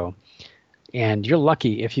fireworks show. And you're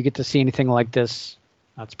lucky if you get to see anything like this.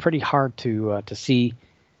 It's pretty hard to see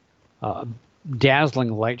a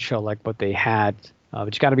dazzling light show like what they had.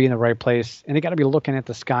 But you got to be in the right place, and you got to be looking at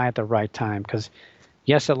the sky at the right time. Because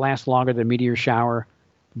yes, it lasts longer than a meteor shower,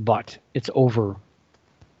 but it's over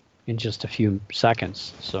in just a few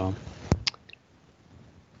seconds. So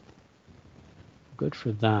good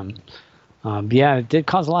for them. Yeah, it did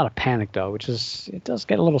cause a lot of panic though, it does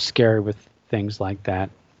get a little scary with things like that.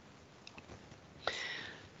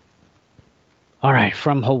 All right,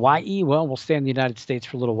 from Hawaii, well, we'll stay in the United States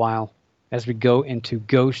for a little while as we go into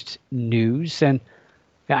ghost news. And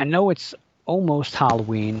I know it's almost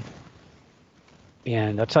Halloween,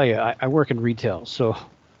 and I'll tell you, I work in retail, so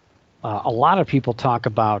a lot of people talk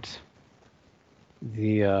about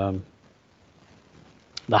the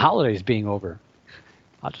holidays being over.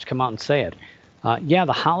 I'll just come out and say it. Yeah,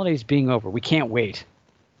 the holidays being over. We can't wait.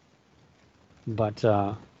 But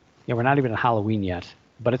we're not even at Halloween yet.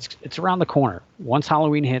 But it's around the corner. Once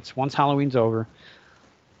Halloween hits, once Halloween's over,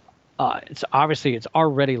 it's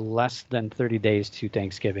already less than 30 days to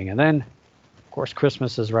Thanksgiving. And then, of course,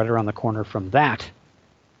 Christmas is right around the corner from that.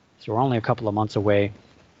 So we're only a couple of months away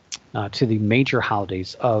to the major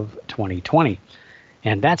holidays of 2020.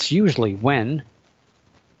 And that's usually when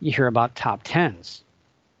you hear about top 10s.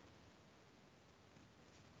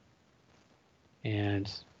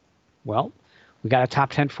 And, well, we got a top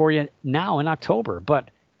 10 for you now in October, but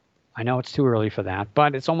I know it's too early for that,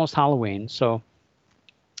 but it's almost Halloween. So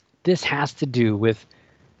this has to do with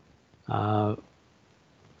the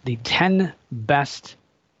 10 best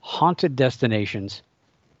haunted destinations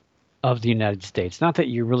of the United States. Not that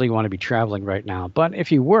you really want to be traveling right now, but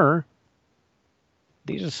if you were,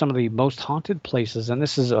 these are some of the most haunted places. And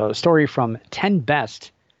this is a story from 10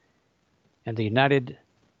 Best and the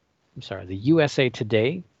USA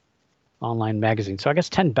Today online magazine. So I guess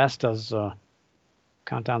 10 Best does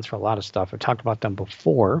countdowns for a lot of stuff. I've talked about them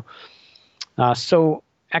before. So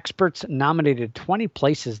experts nominated 20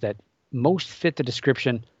 places that most fit the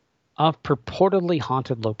description of purportedly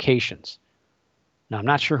haunted locations. Now, I'm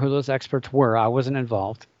not sure who those experts were. I wasn't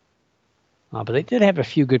involved. But they did have a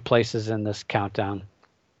few good places in this countdown.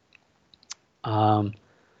 From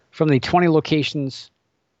the 20 locations,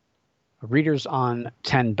 readers on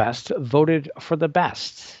 10 Best voted for the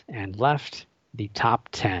best and left the top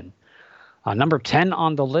 10. Number 10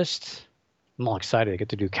 on the list, I'm all excited to get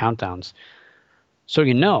to do countdowns. So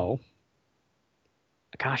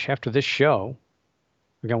gosh, after this show,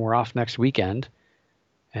 again, we're off next weekend,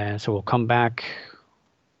 and so we'll come back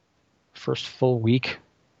first full week.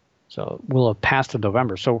 So we'll have passed the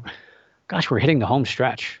November. So, gosh, we're hitting the home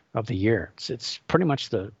stretch of the year. It's pretty much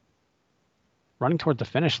the running toward the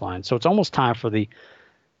finish line. So it's almost time for the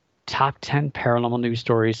top 10 paranormal news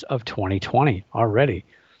stories of 2020 already.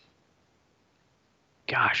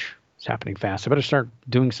 Gosh, it's happening fast. I better start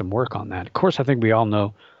doing some work on that. Of course, I think we all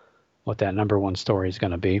know what that number one story is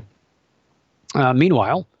going to be.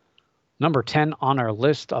 Meanwhile, number 10 on our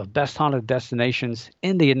list of best haunted destinations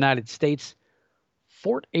in the United States,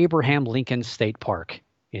 Fort Abraham Lincoln State Park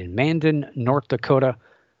in Mandan, North Dakota,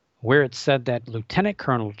 where it's said that Lieutenant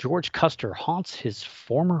Colonel George Custer haunts his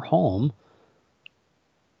former home,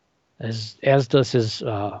 as does his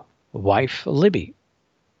wife, Libby.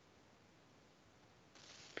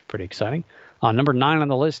 Pretty exciting. Number 9 on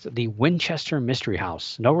the list, the Winchester Mystery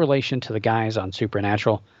House. No relation to the guys on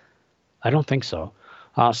Supernatural. I don't think so.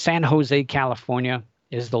 San Jose, California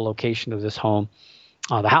is the location of this home.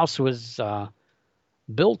 The house was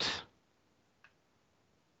built,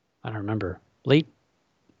 I don't remember,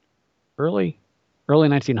 early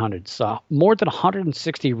 1900s. More than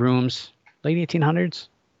 160 rooms, late 1800s?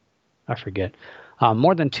 I forget.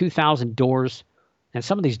 More than 2,000 doors. And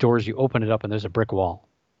some of these doors, you open it up and there's a brick wall.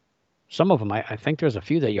 Some of them, I think there's a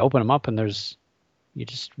few that you open them up and you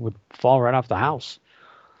just would fall right off the house.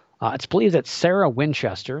 It's believed that Sarah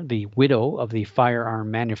Winchester, the widow of the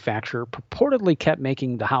firearm manufacturer, purportedly kept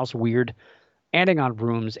making the house weird, adding on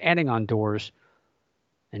rooms, adding on doors,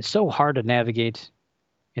 and so hard to navigate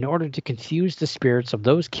in order to confuse the spirits of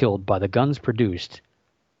those killed by the guns produced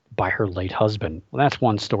by her late husband. Well, that's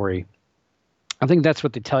one story. I think that's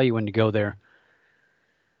what they tell you when you go there.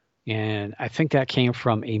 And I think that came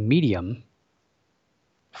from a medium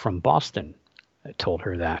from Boston that told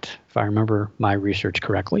her that, if I remember my research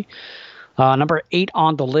correctly. Number 8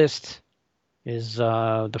 on the list is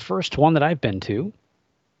the first one that I've been to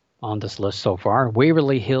on this list so far,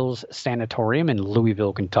 Waverly Hills Sanatorium in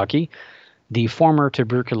Louisville, Kentucky. The former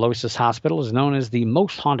tuberculosis hospital is known as the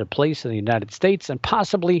most haunted place in the United States and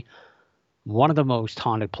possibly one of the most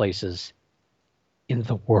haunted places in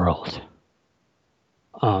the world.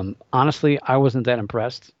 Honestly, I wasn't that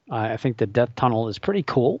impressed. I think the death tunnel is pretty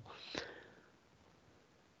cool.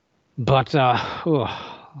 But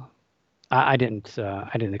I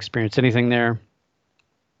didn't experience anything there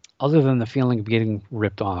other than the feeling of getting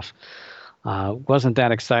ripped off. Wasn't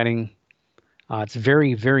that exciting. It's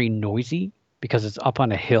very, very noisy because it's up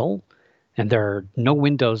on a hill and there are no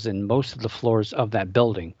windows in most of the floors of that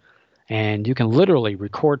building. And you can literally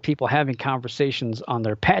record people having conversations on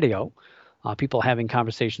their patio, people having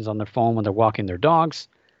conversations on their phone when they're walking their dogs.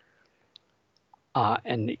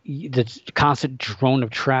 And the constant drone of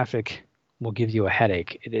traffic will give you a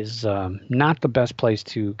headache. It is not the best place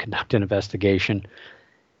to conduct an investigation.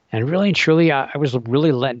 And really and truly, I was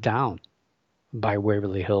really let down by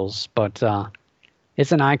Waverly Hills. But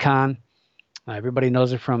it's an icon. Everybody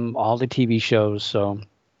knows it from all the TV shows. So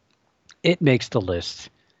it makes the list.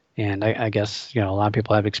 And I guess, a lot of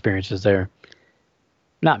people have experiences there.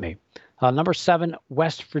 Not me. Number 7,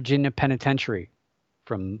 West Virginia Penitentiary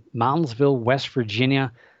from Moundsville, West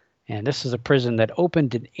Virginia. And this is a prison that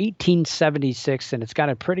opened in 1876, and it's got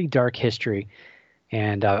a pretty dark history.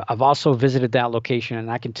 And I've also visited that location,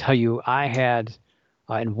 and I can tell you I had,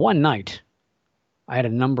 in one night, I had a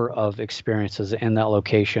number of experiences in that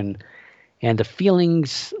location. And the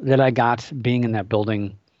feelings that I got being in that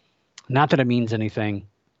building, not that it means anything,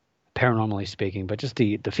 paranormally speaking, but just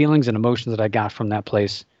the feelings and emotions that I got from that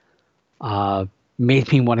place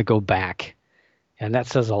made me want to go back. And that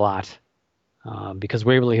says a lot. Because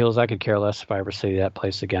Waverly Hills, I could care less if I ever see that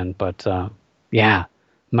place again. But yeah,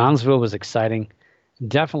 Moundsville was exciting.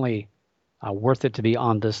 Definitely worth it to be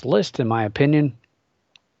on this list, in my opinion.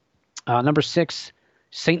 Number 6,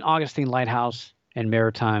 St. Augustine Lighthouse and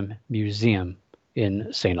Maritime Museum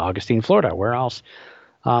in St. Augustine, Florida. Where else?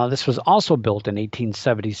 This was also built in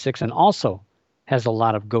 1876 and also has a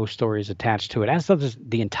lot of ghost stories attached to it, as does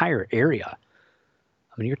the entire area.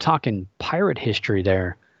 I mean, you're talking pirate history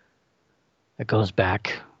there that goes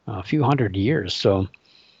back a few hundred years. So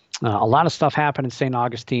a lot of stuff happened in St.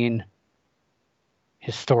 Augustine,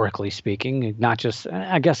 historically speaking. Not just,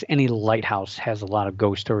 I guess any lighthouse has a lot of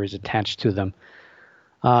ghost stories attached to them.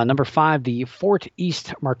 Number 5, the Fort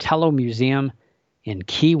East Martello Museum in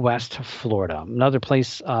Key West, Florida. Another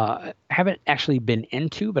place I haven't actually been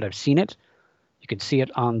into, but I've seen it. You can see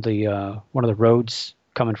it on the one of the roads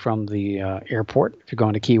coming from the airport. If you're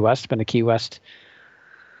going to Key West, been to Key West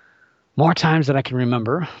more times than I can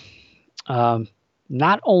remember.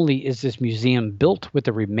 Not only is this museum built with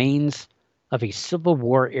the remains of a Civil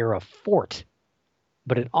War era fort,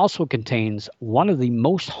 but it also contains one of the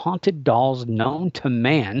most haunted dolls known to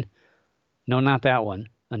man. No, not that one.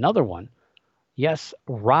 Another one. Yes,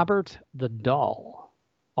 Robert the Doll,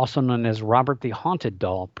 also known as Robert the Haunted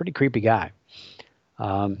Doll. Pretty creepy guy.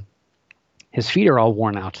 His feet are all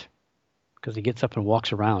worn out because he gets up and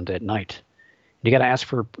walks around at night. You got to ask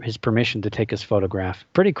for his permission to take his photograph.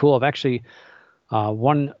 Pretty cool. I've actually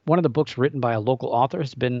one of the books written by a local author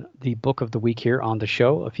has been the book of the week here on the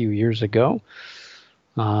show a few years ago.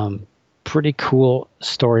 Pretty cool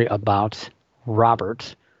story about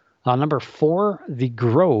Robert. Number 4, the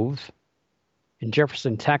Grove in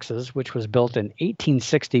Jefferson, Texas, which was built in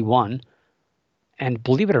 1861, and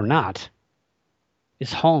believe it or not,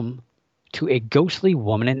 is home to a ghostly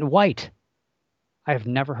woman in white. I have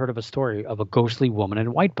never heard of a story of a ghostly woman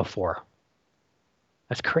in white before.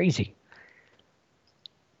 That's crazy.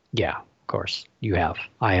 Yeah, of course, you have.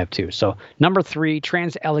 I have too. So, number 3,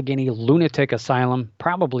 Trans-Allegheny Lunatic Asylum,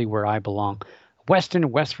 probably where I belong,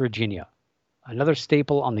 Weston, West Virginia. Another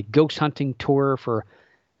staple on the ghost hunting tour for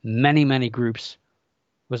many, many groups,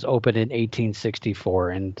 was opened in 1864,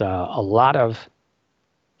 and a lot of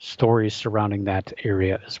stories surrounding that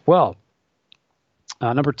area as well.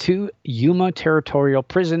 Number 2, Yuma Territorial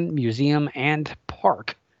Prison, Museum, and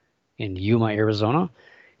Park in Yuma, Arizona.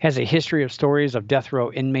 Has a history of stories of death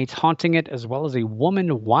row inmates haunting it, as well as a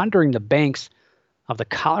woman wandering the banks of the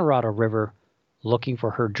Colorado River looking for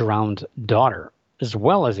her drowned daughter, as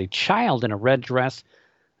well as a child in a red dress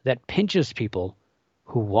that pinches people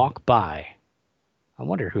who walk by. I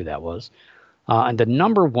wonder who that was. And the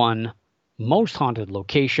number 1 most haunted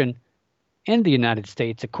location in the United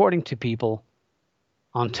States, according to people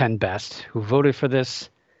on 10 Best who voted for this,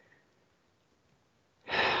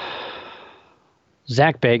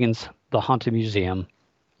 Zach Bagans, The Haunted Museum,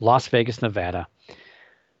 Las Vegas, Nevada.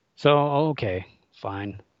 So, okay,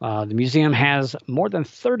 fine. The museum has more than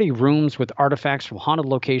 30 rooms with artifacts from haunted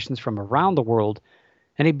locations from around the world,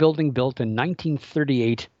 and a building built in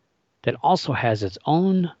 1938 that also has its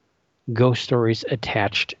own ghost stories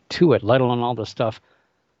attached to it, let alone all the stuff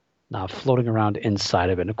floating around inside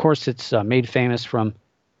of it. And of course, it's made famous from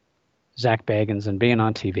Zach Bagans and being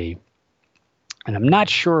on TV. And I'm not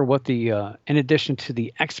sure what the, in addition to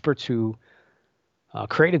the experts who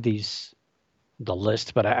created the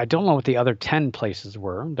list, but I don't know what the other 10 places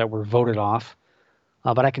were that were voted off.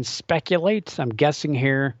 But I can speculate. I'm guessing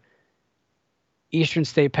here, Eastern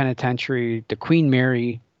State Penitentiary, the Queen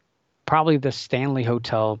Mary, probably the Stanley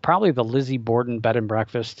Hotel, probably the Lizzie Borden Bed and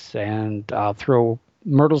Breakfast, and I'll throw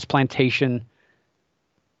Myrtle's Plantation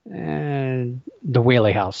and the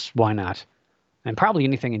Whaley House. Why not? And probably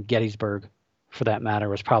anything in Gettysburg, for that matter,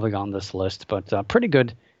 was probably on this list. But pretty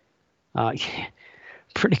good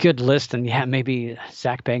list. And yeah, maybe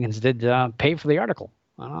Zach Bagans did pay for the article.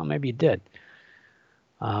 I don't know, maybe he did.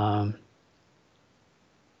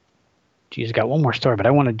 Geez, I got one more story, but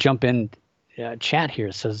I want to jump in chat here.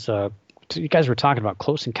 It says, you guys were talking about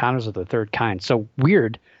Close Encounters of the Third Kind. So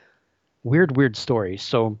weird story.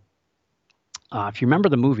 So if you remember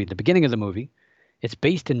the movie, the beginning of the movie, it's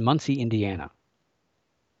based in Muncie, Indiana.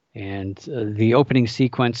 And the opening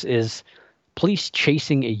sequence is police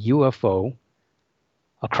chasing a UFO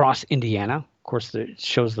across Indiana. Of course, it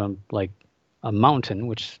shows them like a mountain,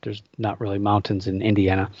 which there's not really mountains in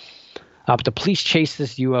Indiana. But the police chase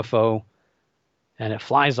this UFO, and it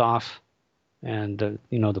flies off. And,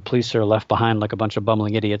 the police are left behind like a bunch of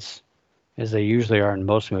bumbling idiots, as they usually are in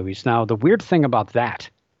most movies. Now, the weird thing about that,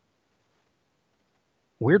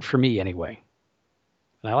 weird for me anyway,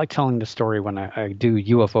 and I like telling the story when I do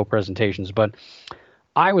UFO presentations, but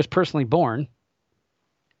I was personally born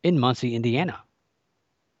in Muncie, Indiana.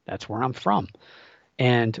 That's where I'm from.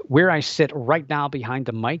 And where I sit right now behind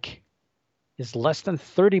the mic is less than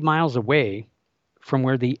 30 miles away from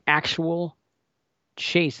where the actual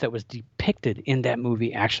chase that was depicted in that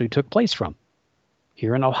movie actually took place from,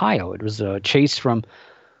 here in Ohio. It was a chase from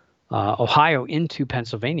Ohio into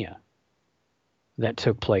Pennsylvania that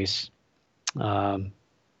took place. That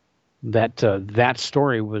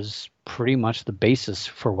story was pretty much the basis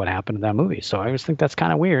for what happened in that movie. So I always think that's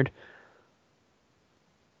kind of weird.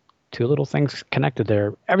 Two little things connected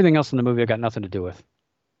there. Everything else in the movie I got nothing to do with.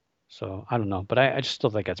 So I don't know, but I just still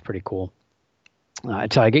think that's pretty cool. I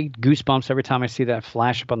get goosebumps every time I see that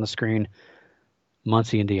flash up on the screen.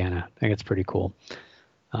 Muncie, Indiana. I think it's pretty cool.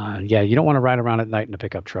 Yeah, you don't want to ride around at night in a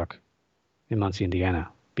pickup truck in Muncie, Indiana.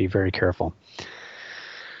 Be very careful.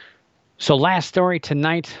 So last story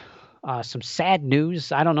tonight, some sad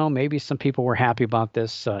news. I don't know, maybe some people were happy about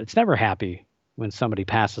this. It's never happy when somebody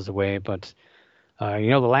passes away, but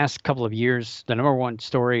the last couple of years, the number one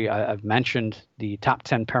story I've mentioned, the top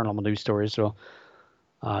 10 paranormal news stories. So,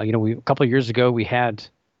 a couple of years ago, we had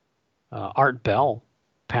Art Bell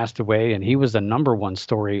passed away, and he was the number one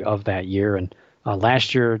story of that year. And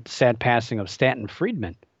last year, the sad passing of Stanton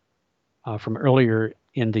Friedman from earlier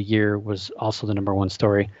in the year was also the number one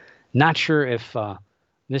story. Not sure if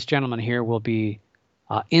this gentleman here will be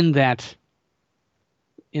in that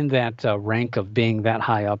rank of being that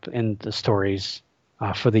high up in the stories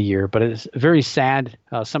for the year, but it's very sad.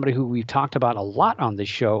 Somebody who we've talked about a lot on this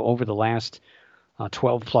show over the last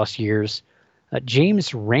 12 plus years,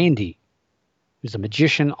 James Randi, who's a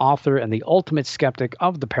magician, author, and the ultimate skeptic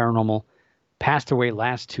of the paranormal, passed away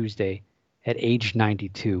last Tuesday at age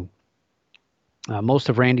 92. Most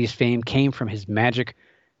of Randi's fame came from his magic,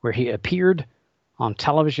 where he appeared on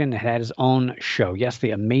television and had his own show. Yes,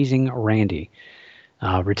 The Amazing Randi.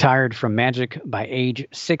 Retired from magic by age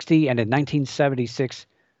 60, and in 1976,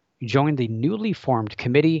 he joined the newly formed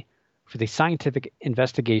Committee for the Scientific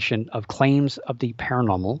Investigation of Claims of the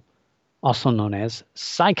Paranormal, also known as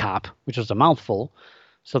CSICOP, which was a mouthful.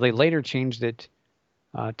 So they later changed it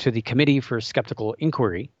to the Committee for Skeptical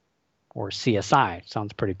Inquiry, or CSI.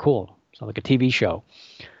 Sounds pretty cool. Sounds like a TV show.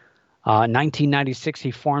 1996,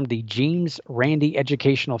 he formed the James Randi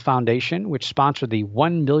Educational Foundation, which sponsored the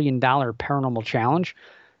 $1 million Paranormal Challenge.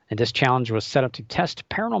 And this challenge was set up to test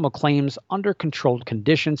paranormal claims under controlled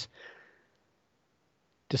conditions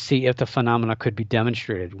to see if the phenomena could be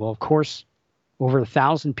demonstrated. Well, of course, over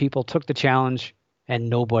 1,000 people took the challenge and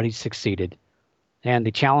nobody succeeded. And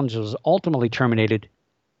the challenge was ultimately terminated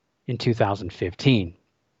in 2015.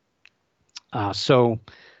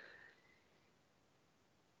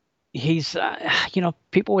 He's,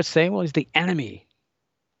 people would say, well, he's the enemy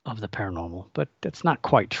of the paranormal, but that's not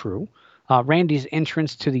quite true. Randi's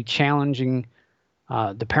entrance to the challenging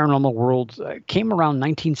the paranormal world came around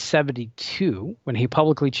 1972 when he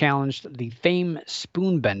publicly challenged the famed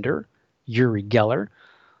spoonbender, Uri Geller.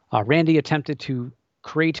 Randi attempted to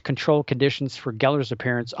create control conditions for Geller's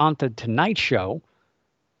appearance on The Tonight Show.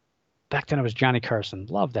 Back then it was Johnny Carson.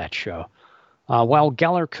 Loved that show. While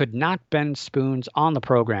Geller could not bend spoons on the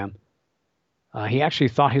program, he actually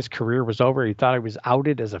thought his career was over. He thought he was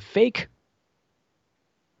outed as a fake,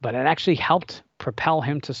 but it actually helped propel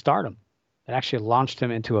him to stardom. It actually launched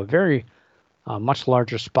him into a very much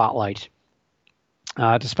larger spotlight.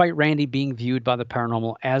 Despite Randi being viewed by the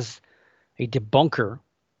paranormal as a debunker,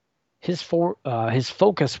 his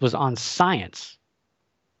focus was on science.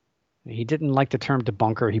 He didn't like the term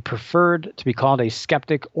debunker. He preferred to be called a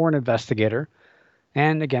skeptic or an investigator.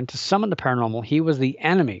 And again, to summon the paranormal, he was the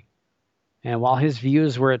enemy. And while his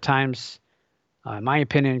views were at times, in my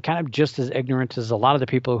opinion, kind of just as ignorant as a lot of the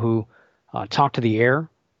people who talk to the air,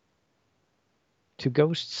 to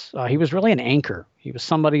ghosts, he was really an anchor. He was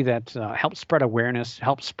somebody that helped spread awareness,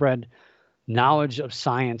 helped spread knowledge of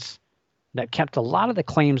science that kept a lot of the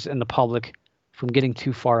claims in the public from getting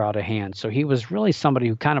too far out of hand. So he was really somebody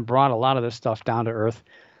who kind of brought a lot of this stuff down to earth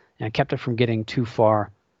and kept it from getting too far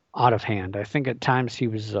out of hand. I think at times he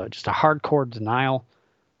was just a hardcore denial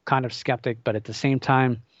kind of skeptic, but at the same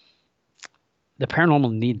time, the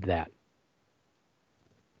paranormal needs that.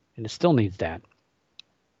 And it still needs that.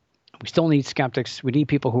 We still need skeptics. We need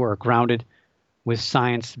people who are grounded with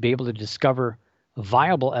science to be able to discover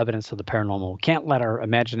viable evidence of the paranormal. We can't let our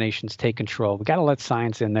imaginations take control. We got to let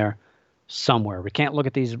science in there somewhere. We can't look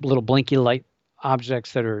at these little blinky light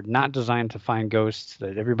objects that are not designed to find ghosts,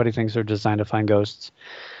 that everybody thinks are designed to find ghosts.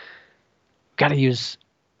 Got to use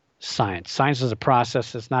science. Science is a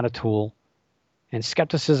process. It's not a tool. And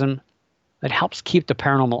skepticism, that helps keep the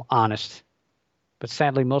paranormal honest. But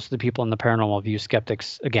sadly, most of the people in the paranormal view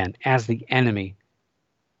skeptics, again, as the enemy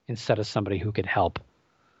instead of somebody who could help.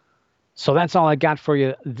 So that's all I got for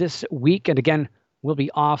you this week. And again, will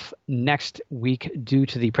be off next week due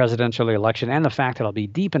to the presidential election and the fact that I'll be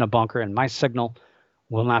deep in a bunker and my signal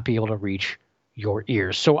will not be able to reach your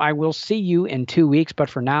ears. So I will see you in 2 weeks, but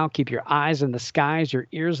for now, keep your eyes in the skies, your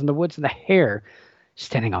ears in the woods, and the hair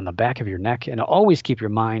standing on the back of your neck, and always keep your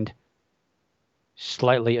mind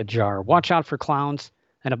slightly ajar. Watch out for clowns,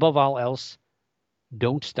 and above all else,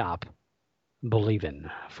 don't stop believing.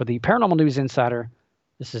 For the Paranormal News Insider,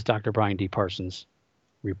 this is Dr. Brian D. Parsons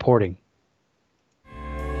reporting.